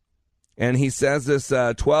 And he says this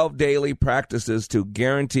 12 daily practices to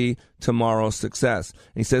guarantee tomorrow's success.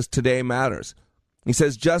 And he says today matters. He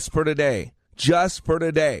says just for today,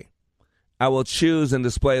 I will choose and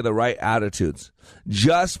display the right attitudes.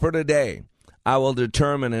 Just for today, I will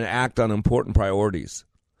determine and act on important priorities.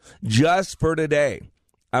 Just for today,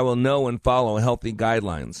 I will know and follow healthy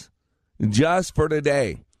guidelines. Just for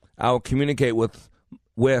today, I will communicate with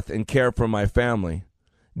and care for my family.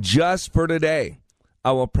 Just for today,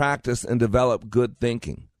 I will practice and develop good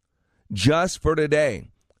thinking. Just for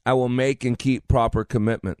today, I will make and keep proper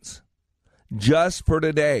commitments. Just for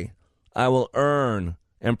today, I will earn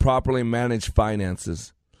and properly manage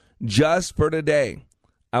finances. Just for today,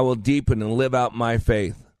 I will deepen and live out my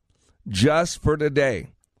faith. Just for today,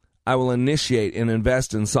 I will initiate and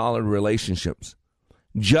invest in solid relationships.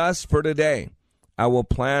 Just for today, I will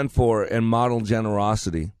plan for and model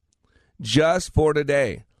generosity. Just for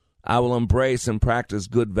today, I will embrace and practice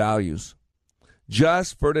good values.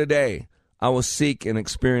 Just for today, I will seek and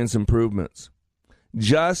experience improvements.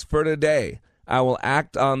 Just for today, I will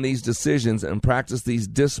act on these decisions and practice these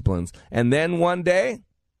disciplines. And then one day,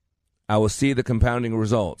 I will see the compounding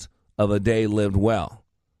results of a day lived well,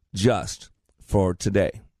 just for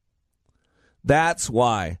today. That's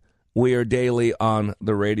why we are daily on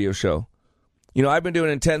the radio show. You know, I've been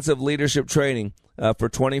doing intensive leadership training for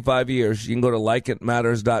 25 years. You can go to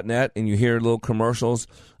likeitmatters.net and you hear little commercials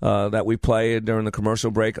that we play during the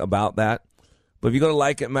commercial break about that. But if you go to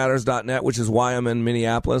likeitmatters.net, which is why I'm in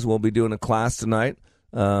Minneapolis, we'll be doing a class tonight.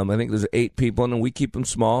 I think there's 8 people, and we keep them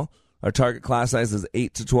small. Our target class size is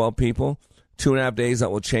 8 to 12 people. 2.5 days that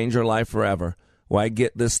will change your life forever. Where I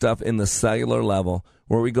get this stuff in the cellular level,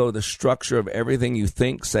 where we go to the structure of everything you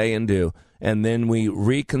think, say, and do, and then we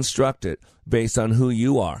reconstruct it based on who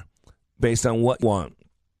you are, based on what you want,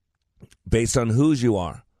 based on whose you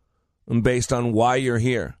are, and based on why you're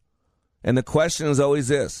here. And the question is always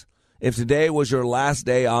this: if today was your last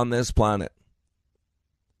day on this planet,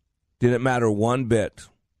 did it matter one bit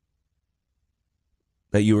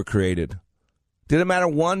that you were created? Did it matter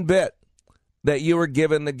one bit that you were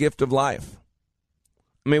given the gift of life?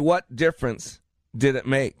 I mean, what difference did it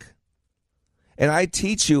make? And I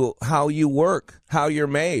teach you how you work, how you're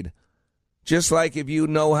made. Just like if you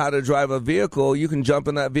know how to drive a vehicle, you can jump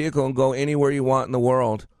in that vehicle and go anywhere you want in the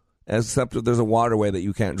world, except if there's a waterway that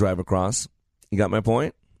you can't drive across. You got my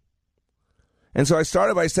point? And so I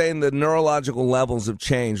started by saying the neurological levels of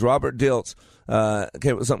change. Robert Dilts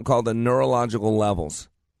came up with something called the neurological levels.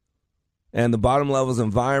 And the bottom level is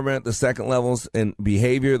environment, the second level is in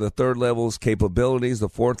behavior, the third level is capabilities, the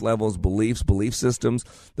fourth level is beliefs, belief systems,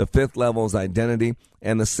 the fifth level is identity,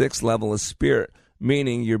 and the sixth level is spirit,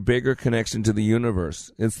 meaning your bigger connection to the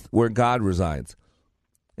universe. It's where God resides.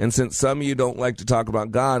 And since some of you don't like to talk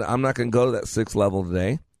about God, I'm not going to go to that sixth level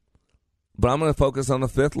today, but I'm going to focus on the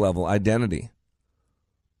fifth level, identity.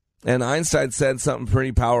 And Einstein said something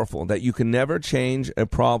pretty powerful, that you can never change a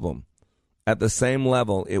problem at the same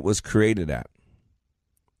level it was created at.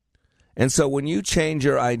 And so when you change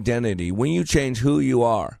your identity, when you change who you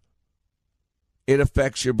are, it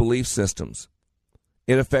affects your belief systems.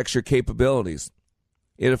 It affects your capabilities.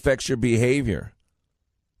 It affects your behavior.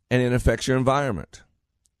 And it affects your environment.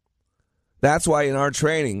 That's why in our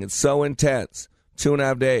training, it's so intense,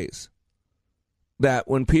 2.5 days, that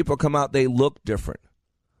when people come out, they look different.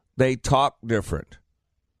 They talk different.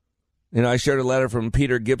 You know, I shared a letter from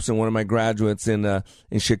Peter Gibson, one of my graduates in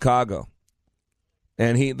Chicago.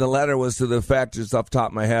 And the letter was to the effect, just off the top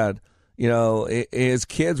of my head, you know, his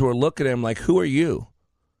kids were looking at him like, who are you?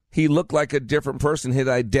 He looked like a different person. His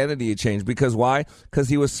identity had changed. Because why? Because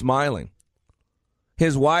he was smiling.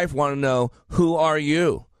 His wife wanted to know, who are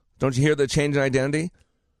you? Don't you hear the change in identity?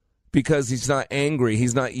 Because he's not angry.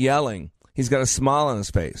 He's not yelling. He's got a smile on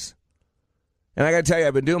his face. And I got to tell you,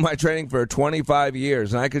 I've been doing my training for 25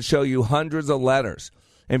 years, and I could show you hundreds of letters.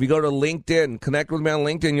 And if you go to LinkedIn, connect with me on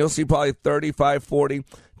LinkedIn, you'll see probably 35, 40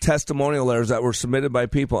 testimonial letters that were submitted by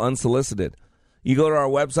people unsolicited. You go to our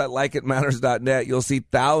website, likeitmatters.net, you'll see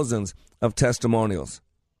thousands of testimonials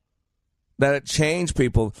that it changed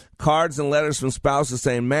people. Cards and letters from spouses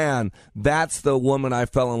saying, man, that's the woman I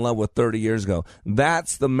fell in love with 30 years ago.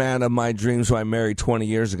 That's the man of my dreams who I married 20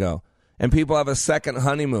 years ago. And people have a second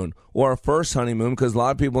honeymoon or a first honeymoon because a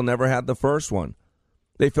lot of people never had the first one.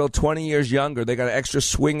 They feel 20 years younger. They got an extra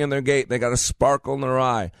swing in their gait. They got a sparkle in their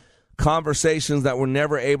eye. Conversations that were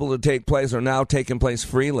never able to take place are now taking place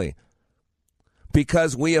freely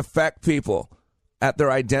because we affect people at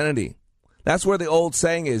their identity. That's where the old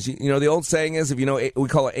saying is. You know, the old saying is, if you know, we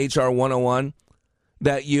call it HR 101,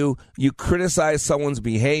 that you criticize someone's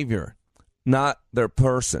behavior, not their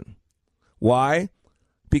person. Why?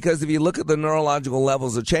 Because if you look at the neurological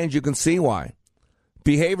levels of change, you can see why.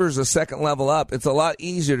 Behavior is a second level up. It's a lot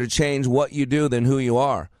easier to change what you do than who you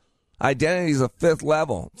are. Identity is a fifth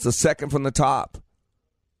level. It's the second from the top.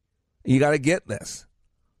 You got to get this.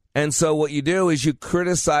 And so what you do is you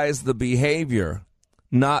criticize the behavior,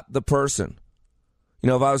 not the person. You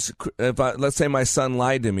know, let's say my son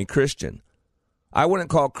lied to me, Christian. I wouldn't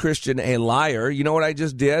call Christian a liar. You know what I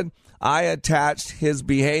just did? I attached his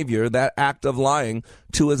behavior, that act of lying,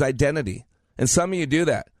 to his identity. And some of you do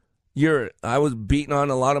that. I was beaten on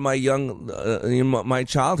a lot of my my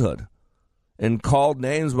childhood and called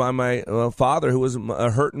names by my father, who was a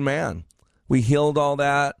hurting man. We healed all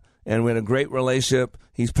that, and we had a great relationship.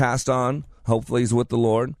 He's passed on. Hopefully he's with the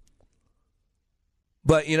Lord.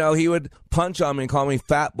 But, you know, he would punch on me and call me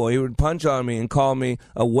fat boy. He would punch on me and call me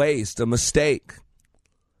a waste, a mistake.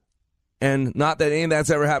 And not that any of that's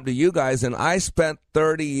ever happened to you guys. And I spent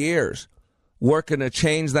 30 years working to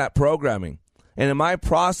change that programming. And in my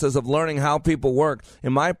process of learning how people work,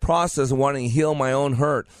 in my process of wanting to heal my own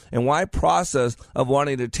hurt, in my process of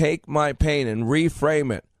wanting to take my pain and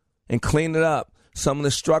reframe it and clean it up, some of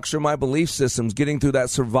the structure of my belief systems, getting through that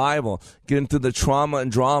survival, getting through the trauma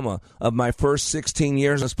and drama of my first 16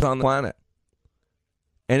 years on the planet.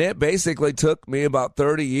 And it basically took me about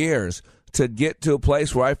 30 years to get to a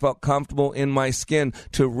place where I felt comfortable in my skin,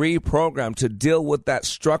 to reprogram, to deal with that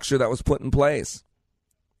structure that was put in place.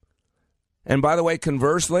 And by the way,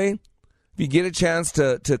 conversely, if you get a chance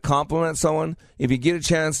to compliment someone, if you get a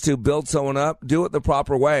chance to build someone up, do it the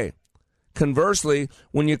proper way. Conversely,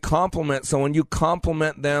 when you compliment someone, you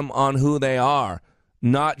compliment them on who they are,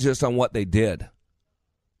 not just on what they did.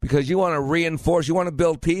 Because you want to reinforce, you want to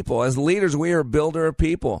build people. As leaders, we are a builder of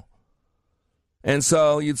people. And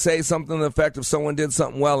so you'd say something to the effect if someone did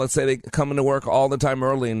something well, let's say they come into work all the time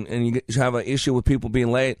early and you have an issue with people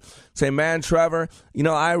being late. Say, man, Trevor, you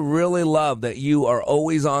know, I really love that you are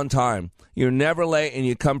always on time. You're never late and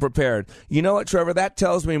you come prepared. You know what, Trevor, that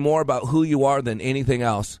tells me more about who you are than anything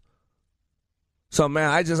else. So,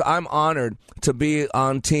 man, I'm honored to be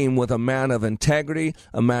on team with a man of integrity,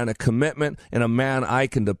 a man of commitment, and a man I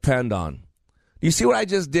can depend on. You see what I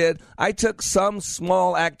just did? I took some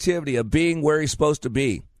small activity of being where he's supposed to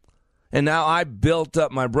be. And now I built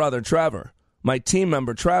up my brother, Trevor, my team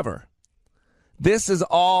member, Trevor. This is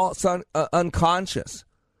all unconscious.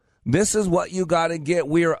 This is what you got to get.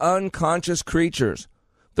 We are unconscious creatures.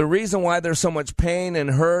 The reason why there's so much pain and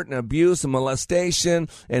hurt and abuse and molestation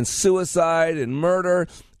and suicide and murder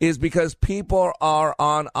is because people are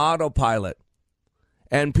on autopilot.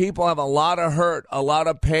 And people have a lot of hurt, a lot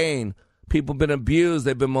of pain. People have been abused,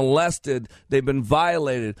 they've been molested, they've been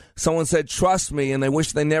violated. Someone said, trust me, and they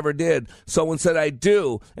wish they never did. Someone said, I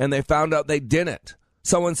do, and they found out they didn't.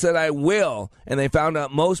 Someone said, I will, and they found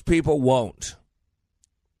out most people won't.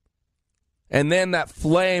 And then that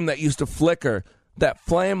flame that used to flicker, that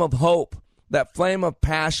flame of hope, that flame of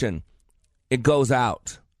passion, it goes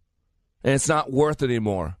out. And it's not worth it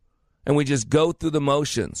anymore. And we just go through the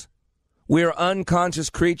motions. We are unconscious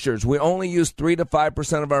creatures. We only use 3 to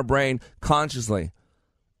 5% of our brain consciously.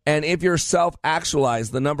 And if you're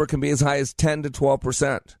self-actualized, the number can be as high as 10 to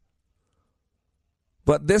 12%.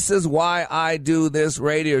 But this is why I do this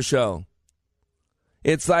radio show.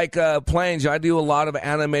 It's like planes. I do a lot of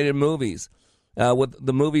animated movies. With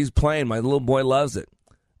the movies playing, my little boy loves it.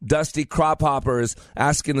 Dusty Crophopper is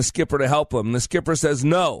asking the skipper to help him. The skipper says,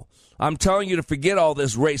 no, I'm telling you to forget all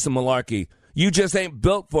this race and malarkey. You just ain't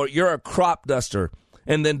built for it. You're a crop duster.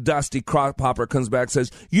 And then Dusty Crophopper comes back and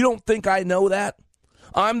says, you don't think I know that?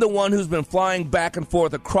 I'm the one who's been flying back and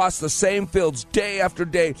forth across the same fields day after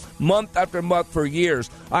day, month after month for years.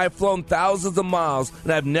 I've flown thousands of miles,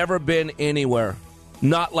 and I've never been anywhere.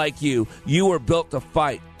 Not like you. You were built to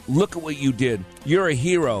fight. Look at what you did. You're a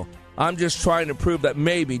hero. I'm just trying to prove that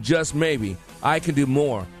maybe, just maybe, I can do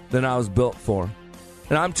more than I was built for.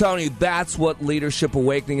 And I'm telling you, that's what Leadership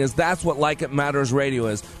Awakening is. That's what Like It Matters Radio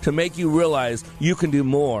is, to make you realize you can do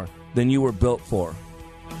more than you were built for.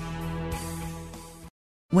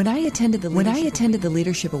 When I attended the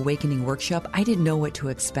Leadership Awakening workshop, I didn't know what to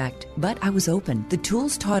expect, but I was open. The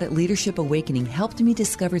tools taught at Leadership Awakening helped me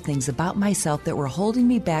discover things about myself that were holding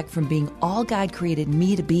me back from being all God created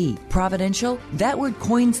me to be. Providential? That word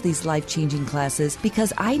coins these life-changing classes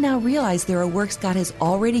because I now realize there are works God has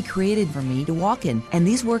already created for me to walk in, and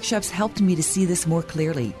these workshops helped me to see this more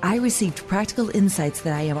clearly. I received practical insights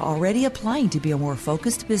that I am already applying to be a more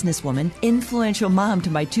focused businesswoman, influential mom to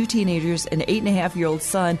my 2 teenagers, an 8.5-year-old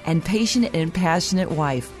son, and patient and passionate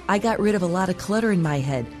wife. I got rid of a lot of clutter in my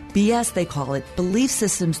head. BS, they call it, belief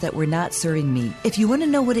systems that were not serving me. If you want to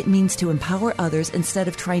know what it means to empower others instead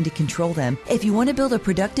of trying to control them, if you want to build a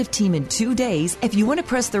productive team in 2 days, if you want to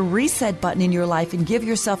press the reset button in your life and give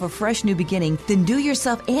yourself a fresh new beginning, then do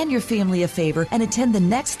yourself and your family a favor and attend the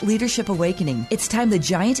next Leadership Awakening. It's time the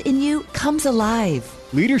giant in you comes alive.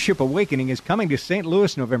 Leadership Awakening is coming to St.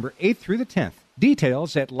 Louis November 8th through the 10th.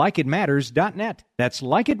 Details at likeitmatters.net. That's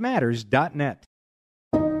likeitmatters.net.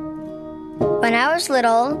 When I was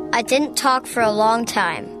little, I didn't talk for a long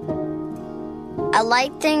time. I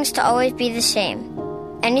liked things to always be the same.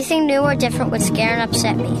 Anything new or different would scare and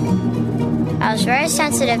upset me. I was very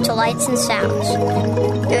sensitive to lights and sounds.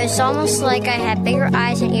 It was almost like I had bigger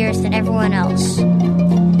eyes and ears than everyone else.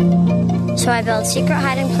 So I built secret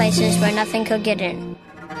hiding places where nothing could get in.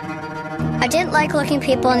 I didn't like looking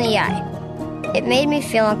people in the eye. It made me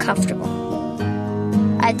feel uncomfortable.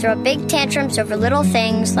 I'd throw big tantrums over little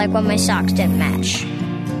things like when my socks didn't match.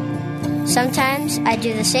 Sometimes I'd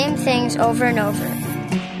do the same things over and over.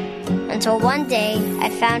 Until one day, I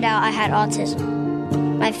found out I had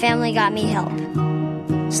autism. My family got me help.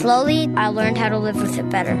 Slowly, I learned how to live with it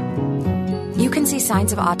better. You can see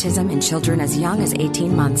signs of autism in children as young as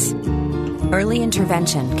 18 months. Early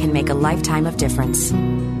intervention can make a lifetime of difference.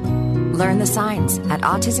 Learn the signs at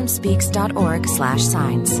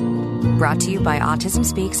autismspeaks.org/signs. Brought to you by Autism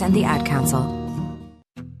Speaks and the Ad Council.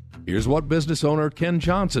 Here's what business owner Ken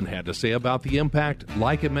Johnson had to say about the impact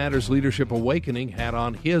Like It Matters Leadership Awakening had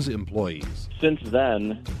on his employees. Since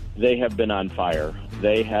then, they have been on fire.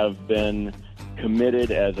 They have been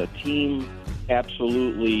committed as a team,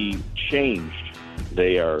 absolutely changed.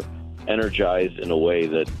 They are energized in a way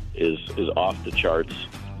that is off the charts,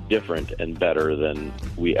 different and better than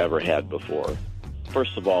we ever had before.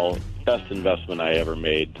 First of all, best investment I ever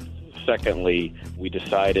made. Secondly, we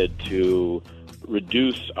decided to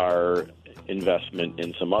reduce our investment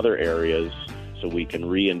in some other areas so we can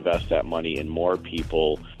reinvest that money in more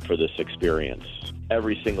people for this experience.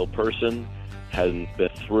 Every single person has been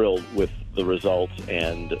thrilled with the results,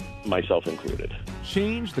 and myself included.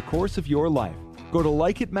 Change the course of your life. Go to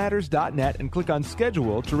likeitmatters.net and click on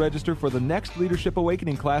Schedule to register for the next Leadership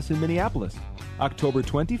Awakening class in Minneapolis, October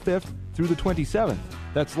 25th through the 27th.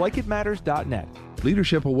 That's likeitmatters.net.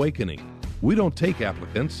 Leadership Awakening. We don't take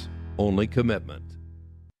applicants, only commitment.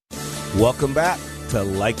 Welcome back to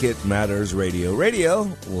Like It Matters Radio.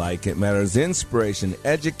 Radio, like it matters, inspiration,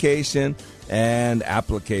 education, and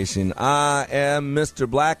application. I am Mr.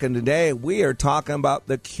 Black, and today we are talking about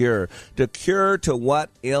the cure to what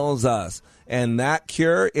ails us. And that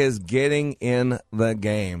cure is getting in the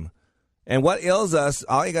game. And what ails us,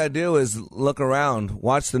 all you got to do is look around,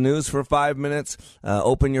 watch the news for 5 minutes,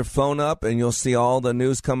 open your phone up, and you'll see all the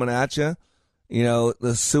news coming at you. You know,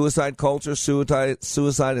 the suicide culture, suicide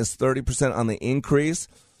is 30% on the increase.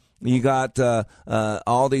 You got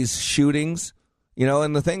all these shootings, you know,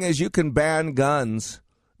 and the thing is you can ban guns,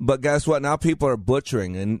 but guess what? Now people are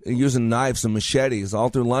butchering and using knives and machetes all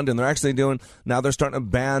through London. They're starting to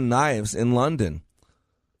ban knives in London.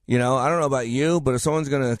 You know, I don't know about you, but if someone's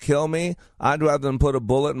going to kill me, I'd rather them put a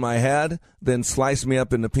bullet in my head than slice me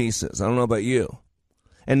up into pieces. I don't know about you.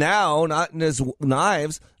 And now, not just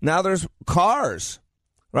knives, now there's cars,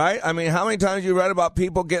 right? I mean, how many times you read about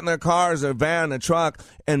people getting their cars, their van, a truck,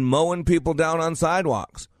 and mowing people down on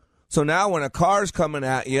sidewalks? So now when a car's coming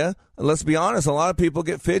at you, let's be honest, a lot of people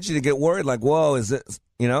get fidgety, get worried, like, whoa, is it,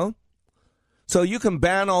 you know? So you can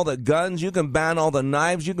ban all the guns, you can ban all the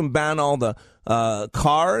knives, you can ban all the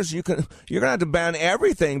cars. You're going to have to ban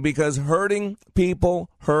everything because hurting people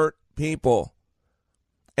hurt people.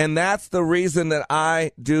 And that's the reason that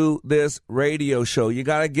I do this radio show. You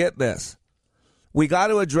got to get this. We got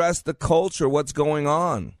to address the culture, what's going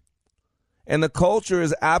on. And the culture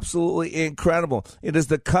is absolutely incredible. It is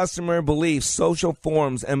the customary beliefs, social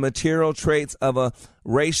forms, and material traits of a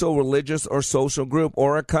racial, religious, or social group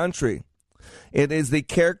or a country. It is the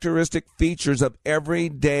characteristic features of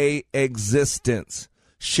everyday existence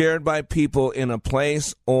shared by people in a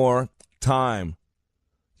place or time.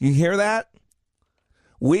 You hear that?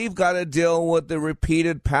 We've got to deal with the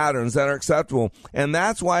repeated patterns that are acceptable. And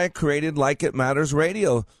that's why I created Like It Matters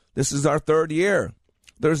Radio. This is our 3rd year.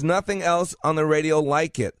 There's nothing else on the radio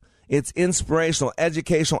like it. It's inspirational,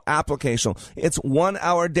 educational, applicational. It's 1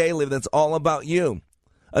 hour daily that's all about you.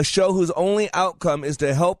 A show whose only outcome is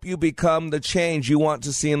to help you become the change you want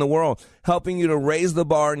to see in the world, helping you to raise the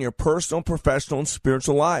bar in your personal, professional, and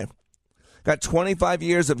spiritual life. Got 25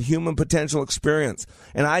 years of human potential experience,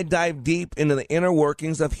 and I dive deep into the inner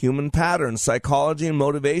workings of human patterns, psychology, and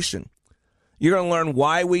motivation. You're going to learn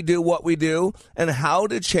why we do what we do and how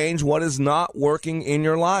to change what is not working in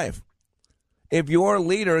your life. If you're a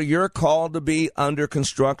leader, you're called to be under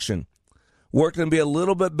construction. Working to be a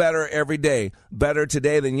little bit better every day. Better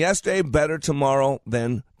today than yesterday, better tomorrow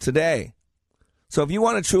than today. So if you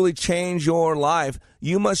want to truly change your life,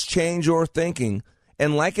 you must change your thinking.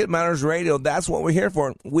 And Like It Matters Radio, that's what we're here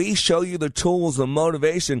for. We show you the tools of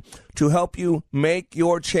motivation to help you make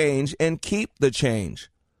your change and keep the change.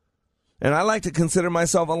 And I like to consider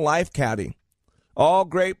myself a life caddy. All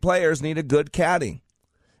great players need a good caddy.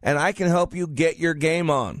 And I can help you get your game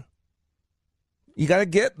on. You got to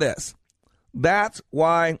get this. That's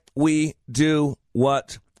why we do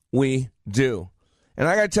what we do. And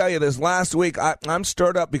I got to tell you this, last week I'm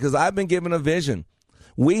stirred up because I've been given a vision.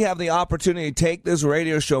 We have the opportunity to take this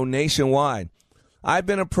radio show nationwide. I've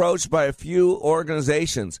been approached by a few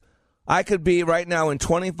organizations. I could be right now in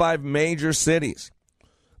 25 major cities,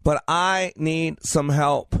 but I need some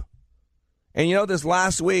help. And you know, this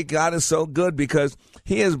last week, God is so good because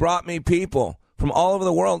he has brought me people from all over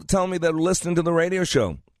the world telling me they're listening to the radio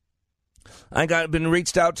show. I been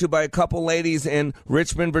reached out to by a couple ladies in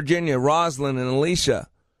Richmond, Virginia, Rosalind and Alicia,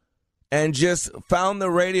 and just found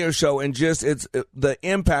the radio show, and just the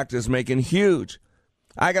impact is making huge.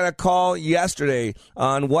 I got a call yesterday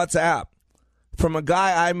on WhatsApp from a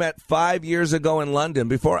guy I met 5 years ago in London.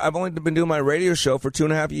 Before, I've only been doing my radio show for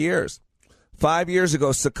 2.5 years. 5 years ago,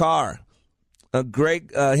 Sakar, a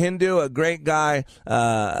great Hindu, a great guy,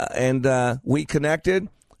 and we connected.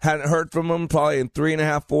 Hadn't heard from him probably in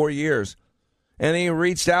 3.5, 4 years. And he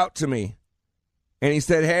reached out to me, and he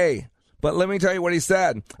said, hey, but let me tell you what he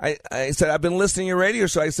said. I said, I've been listening to your radio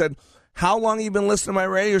show. I said, how long have you been listening to my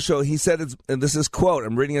radio show? He said, and this is quote,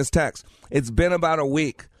 I'm reading his text, it's been about a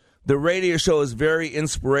week. The radio show is very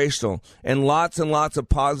inspirational and lots of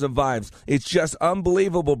positive vibes. It's just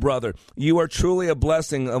unbelievable, brother. You are truly a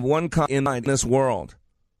blessing of one kind in this world.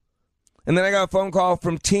 And then I got a phone call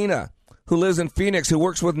from Tina, who lives in Phoenix, who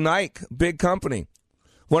works with Nike, big company.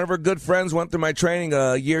 One of her good friends went through my training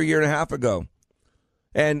a year and a half ago.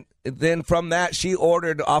 And then from that, she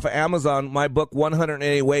ordered off of Amazon my book,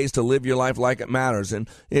 180 Ways to Live Your Life Like It Matters. And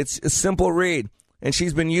it's a simple read. And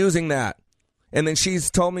she's been using that. And then she's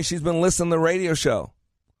told me she's been listening to the radio show.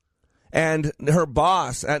 And her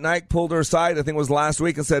boss at Nike pulled her aside, I think it was last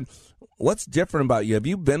week, and said, what's different about you? Have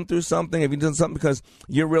you been through something? Have you done something? Because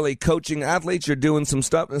you're really coaching athletes. You're doing some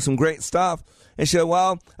stuff and some great stuff. And she said,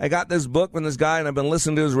 well, I got this book from this guy, and I've been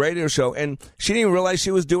listening to his radio show. And she didn't even realize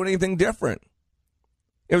she was doing anything different.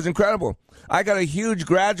 It was incredible. I got a huge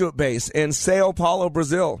graduate base in Sao Paulo,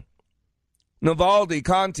 Brazil. Navaldi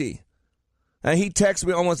Conti. And he texts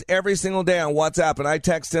me almost every single day on WhatsApp, and I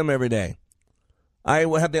text him every day. I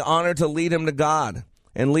have the honor to lead him to God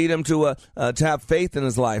and lead him to have faith in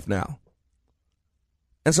his life now.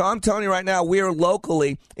 And so I'm telling you right now, we are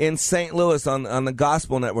locally in St. Louis on the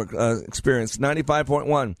Gospel Network Experience,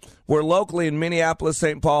 95.1. We're locally in Minneapolis,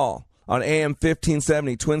 St. Paul on AM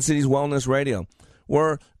 1570, Twin Cities Wellness Radio.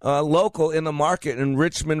 We're local in the market in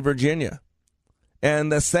Richmond, Virginia.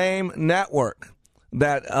 And the same network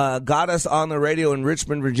that got us on the radio in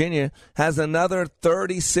Richmond, Virginia, has another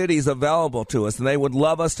 30 cities available to us, and they would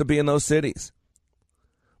love us to be in those cities.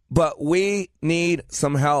 But we need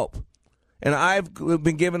some help. And I've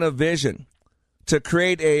been given a vision to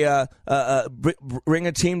create bring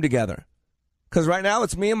a team together. Because right now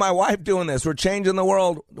it's me and my wife doing this. We're changing the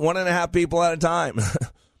world 1.5 people at a time.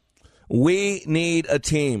 We need a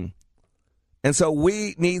team. And so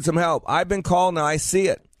we need some help. I've been called now, I see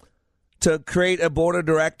it, to create a board of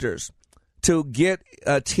directors, to get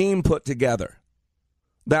a team put together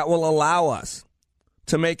that will allow us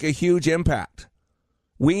to make a huge impact.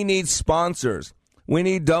 We need sponsors. We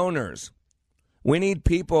need donors. We need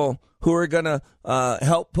people who are going to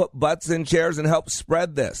help put butts in chairs and help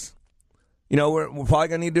spread this. You know, we're probably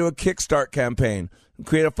going to need to do a Kickstart campaign,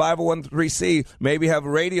 create a 501c, maybe have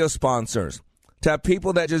radio sponsors, to have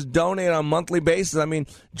people that just donate on a monthly basis. I mean,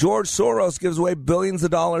 George Soros gives away billions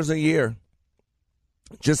of dollars a year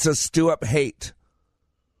just to stew up hate.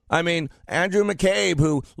 I mean, Andrew McCabe,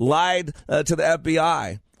 who lied to the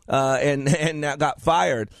FBI and got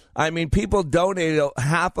fired. I mean, people donated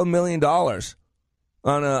 $500,000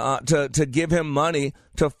 to give him money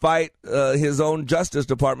to fight his own Justice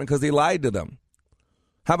Department because he lied to them.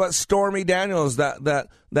 How about Stormy Daniels,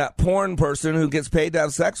 that porn person who gets paid to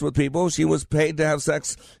have sex with people? She was paid to have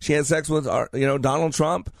sex. She had sex with Donald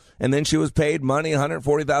Trump, and then she was paid money,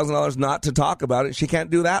 $140,000, not to talk about it. She can't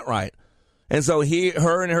do that right. And so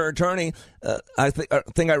her and her attorney, I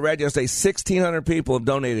think I read yesterday, 1,600 people have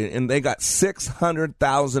donated, and they got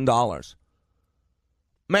 $600,000.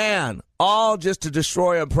 Man, all just to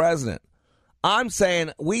destroy a president. I'm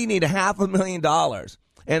saying we need $500,000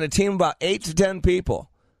 and a team of about 8 to 10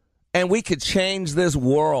 people, and we could change this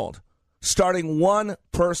world, starting one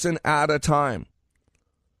person at a time.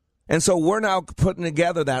 And so we're now putting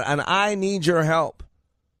together that, and I need your help.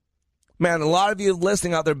 Man, a lot of you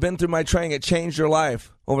listening out there have been through my training. It changed your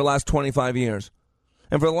life over the last 25 years.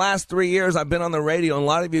 And for the last 3 years, I've been on the radio, and a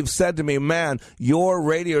lot of you have said to me, man, your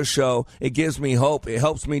radio show, it gives me hope. It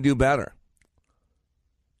helps me do better.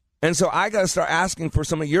 And so I got to start asking for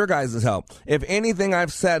some of your guys' help. If anything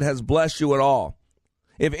I've said has blessed you at all,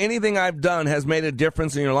 if anything I've done has made a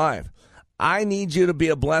difference in your life, I need you to be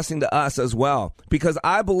a blessing to us as well, because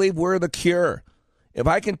I believe we're the cure. If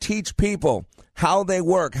I can teach people how they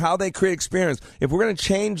work, how they create experience, if we're going to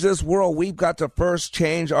change this world, we've got to first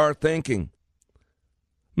change our thinking.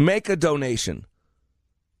 Make a donation.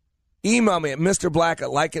 Email me at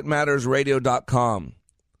mrblack@likeitmattersradio.com.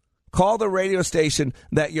 Call the radio station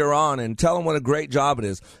that you're on and tell them what a great job it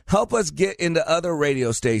is. Help us get into other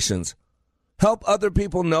radio stations. Help other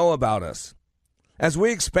people know about us. As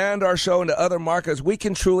we expand our show into other markets, we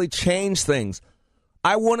can truly change things.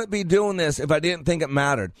 I wouldn't be doing this if I didn't think it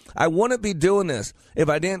mattered. I wouldn't be doing this if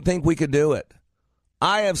I didn't think we could do it.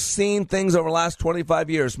 I have seen things over the last 25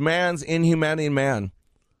 years, man's inhumanity in man.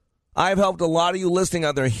 I've helped a lot of you listening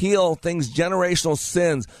out there heal things, generational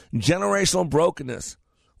sins, generational brokenness.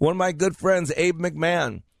 One of my good friends, Abe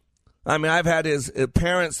McMahon. I mean, I've had his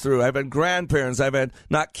parents through. I've had grandparents. I've had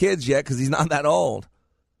not kids yet because he's not that old.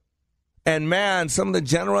 And man, some of the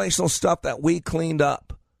generational stuff that we cleaned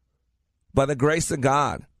up by the grace of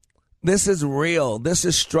God, this is real. This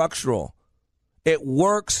is structural. It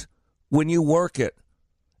works when you work it.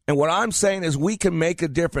 And what I'm saying is we can make a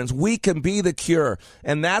difference. We can be the cure.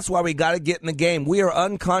 And that's why we got to get in the game. We are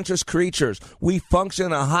unconscious creatures. We function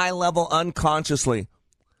at a high level unconsciously.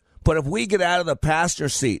 But if we get out of the passenger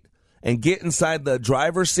seat and get inside the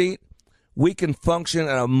driver's seat, we can function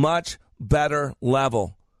at a much better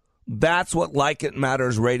level. That's what Like It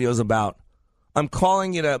Matters Radio is about. I'm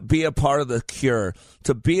calling you to be a part of the cure,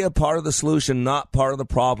 to be a part of the solution, not part of the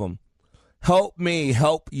problem. Help me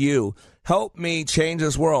help you. Help me change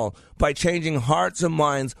this world by changing hearts and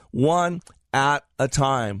minds one at a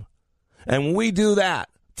time. And when we do that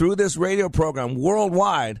through this radio program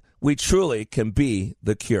worldwide, we truly can be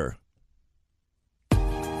the cure.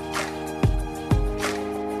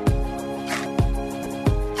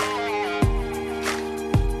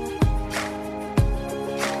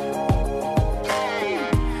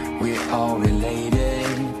 We're all related,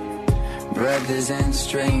 brothers and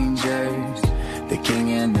strangers. The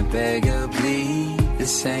king and the beggar bleed the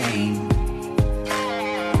same.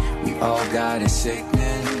 We all got a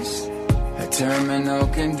sickness, a terminal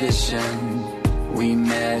condition. We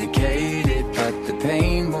medicate it, but the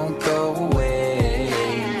pain won't go away.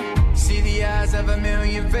 See the eyes of a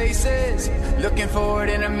million faces, looking for it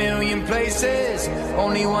in a million places.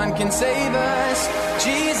 Only one can save us,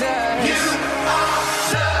 Jesus. You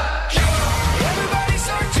are the cure. Everybody's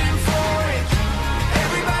searching for it.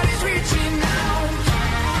 Everybody's reaching out,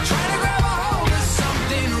 trying to grab a hold of something.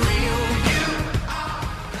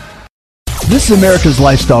 This is America's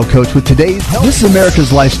Lifestyle Coach with today's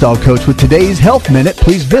Health Minute.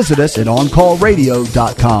 Please visit us at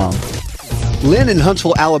OnCallRadio.com. Lynn in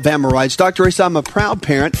Huntsville, Alabama writes, Dr. Ace, I'm a proud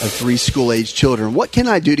parent of 3 school-age children. What can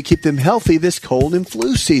I do to keep them healthy this cold and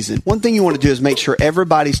flu season? One thing you want to do is make sure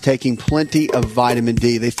everybody's taking plenty of vitamin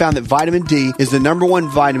D. They found that vitamin D is the number one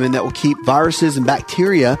vitamin that will keep viruses and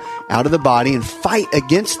bacteria out of the body and fight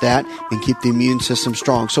against that and keep the immune system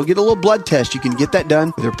strong. So get a little blood test. You can get that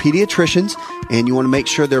done with their pediatricians, and you want to make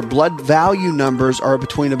sure their blood value numbers are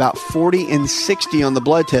between about 40 and 60 on the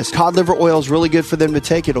blood test. Cod liver oil is really good for them to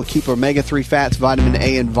take. It'll keep omega-3 fats, vitamin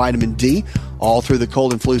A, and vitamin D all through the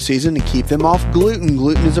cold and flu season and keep them off gluten.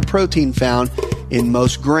 Gluten is a protein found in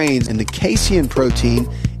most grains and the casein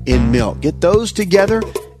protein in milk. Get those together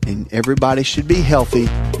and everybody should be healthy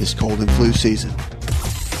this cold and flu season.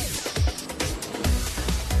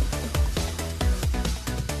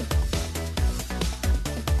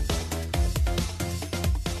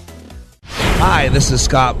 Hi, this is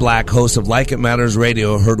Scott Black, host of Like It Matters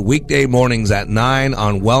Radio, heard weekday mornings at 9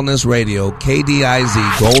 on Wellness Radio,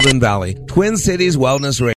 KDIZ, Golden Valley, Twin Cities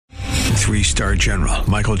Wellness Radio. 3-star General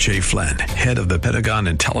Michael J. Flynn, head of the Pentagon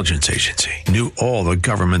Intelligence Agency, knew all the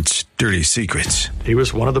government's dirty secrets. He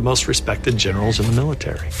was one of the most respected generals in the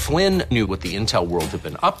military. Flynn knew what the intel world had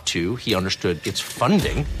been up to. He understood its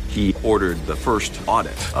funding. He ordered the first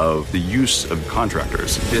audit of the use of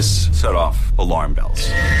contractors. This set off alarm bells.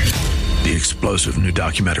 The explosive new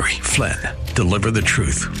documentary, Flynn, Deliver the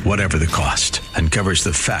Truth, Whatever the Cost, uncovers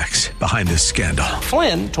the facts behind this scandal.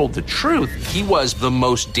 Flynn told the truth. He was the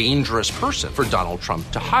most dangerous person for Donald Trump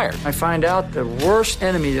to hire. I find out the worst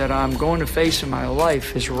enemy that I'm going to face in my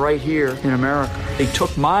life is right here in America. They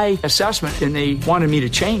took my assessment and they wanted me to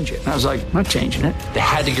change it. And I was like, I'm not changing it. They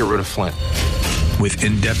had to get rid of Flynn. With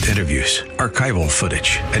in-depth interviews, archival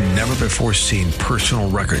footage, and never-before-seen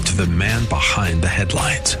personal records of the man behind the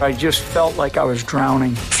headlines. I just felt like I was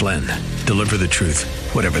drowning. Flynn, Deliver the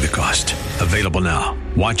Truth, Whatever the Cost. Available now.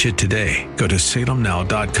 Watch it today. Go to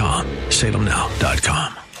salemnow.com.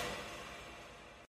 salemnow.com.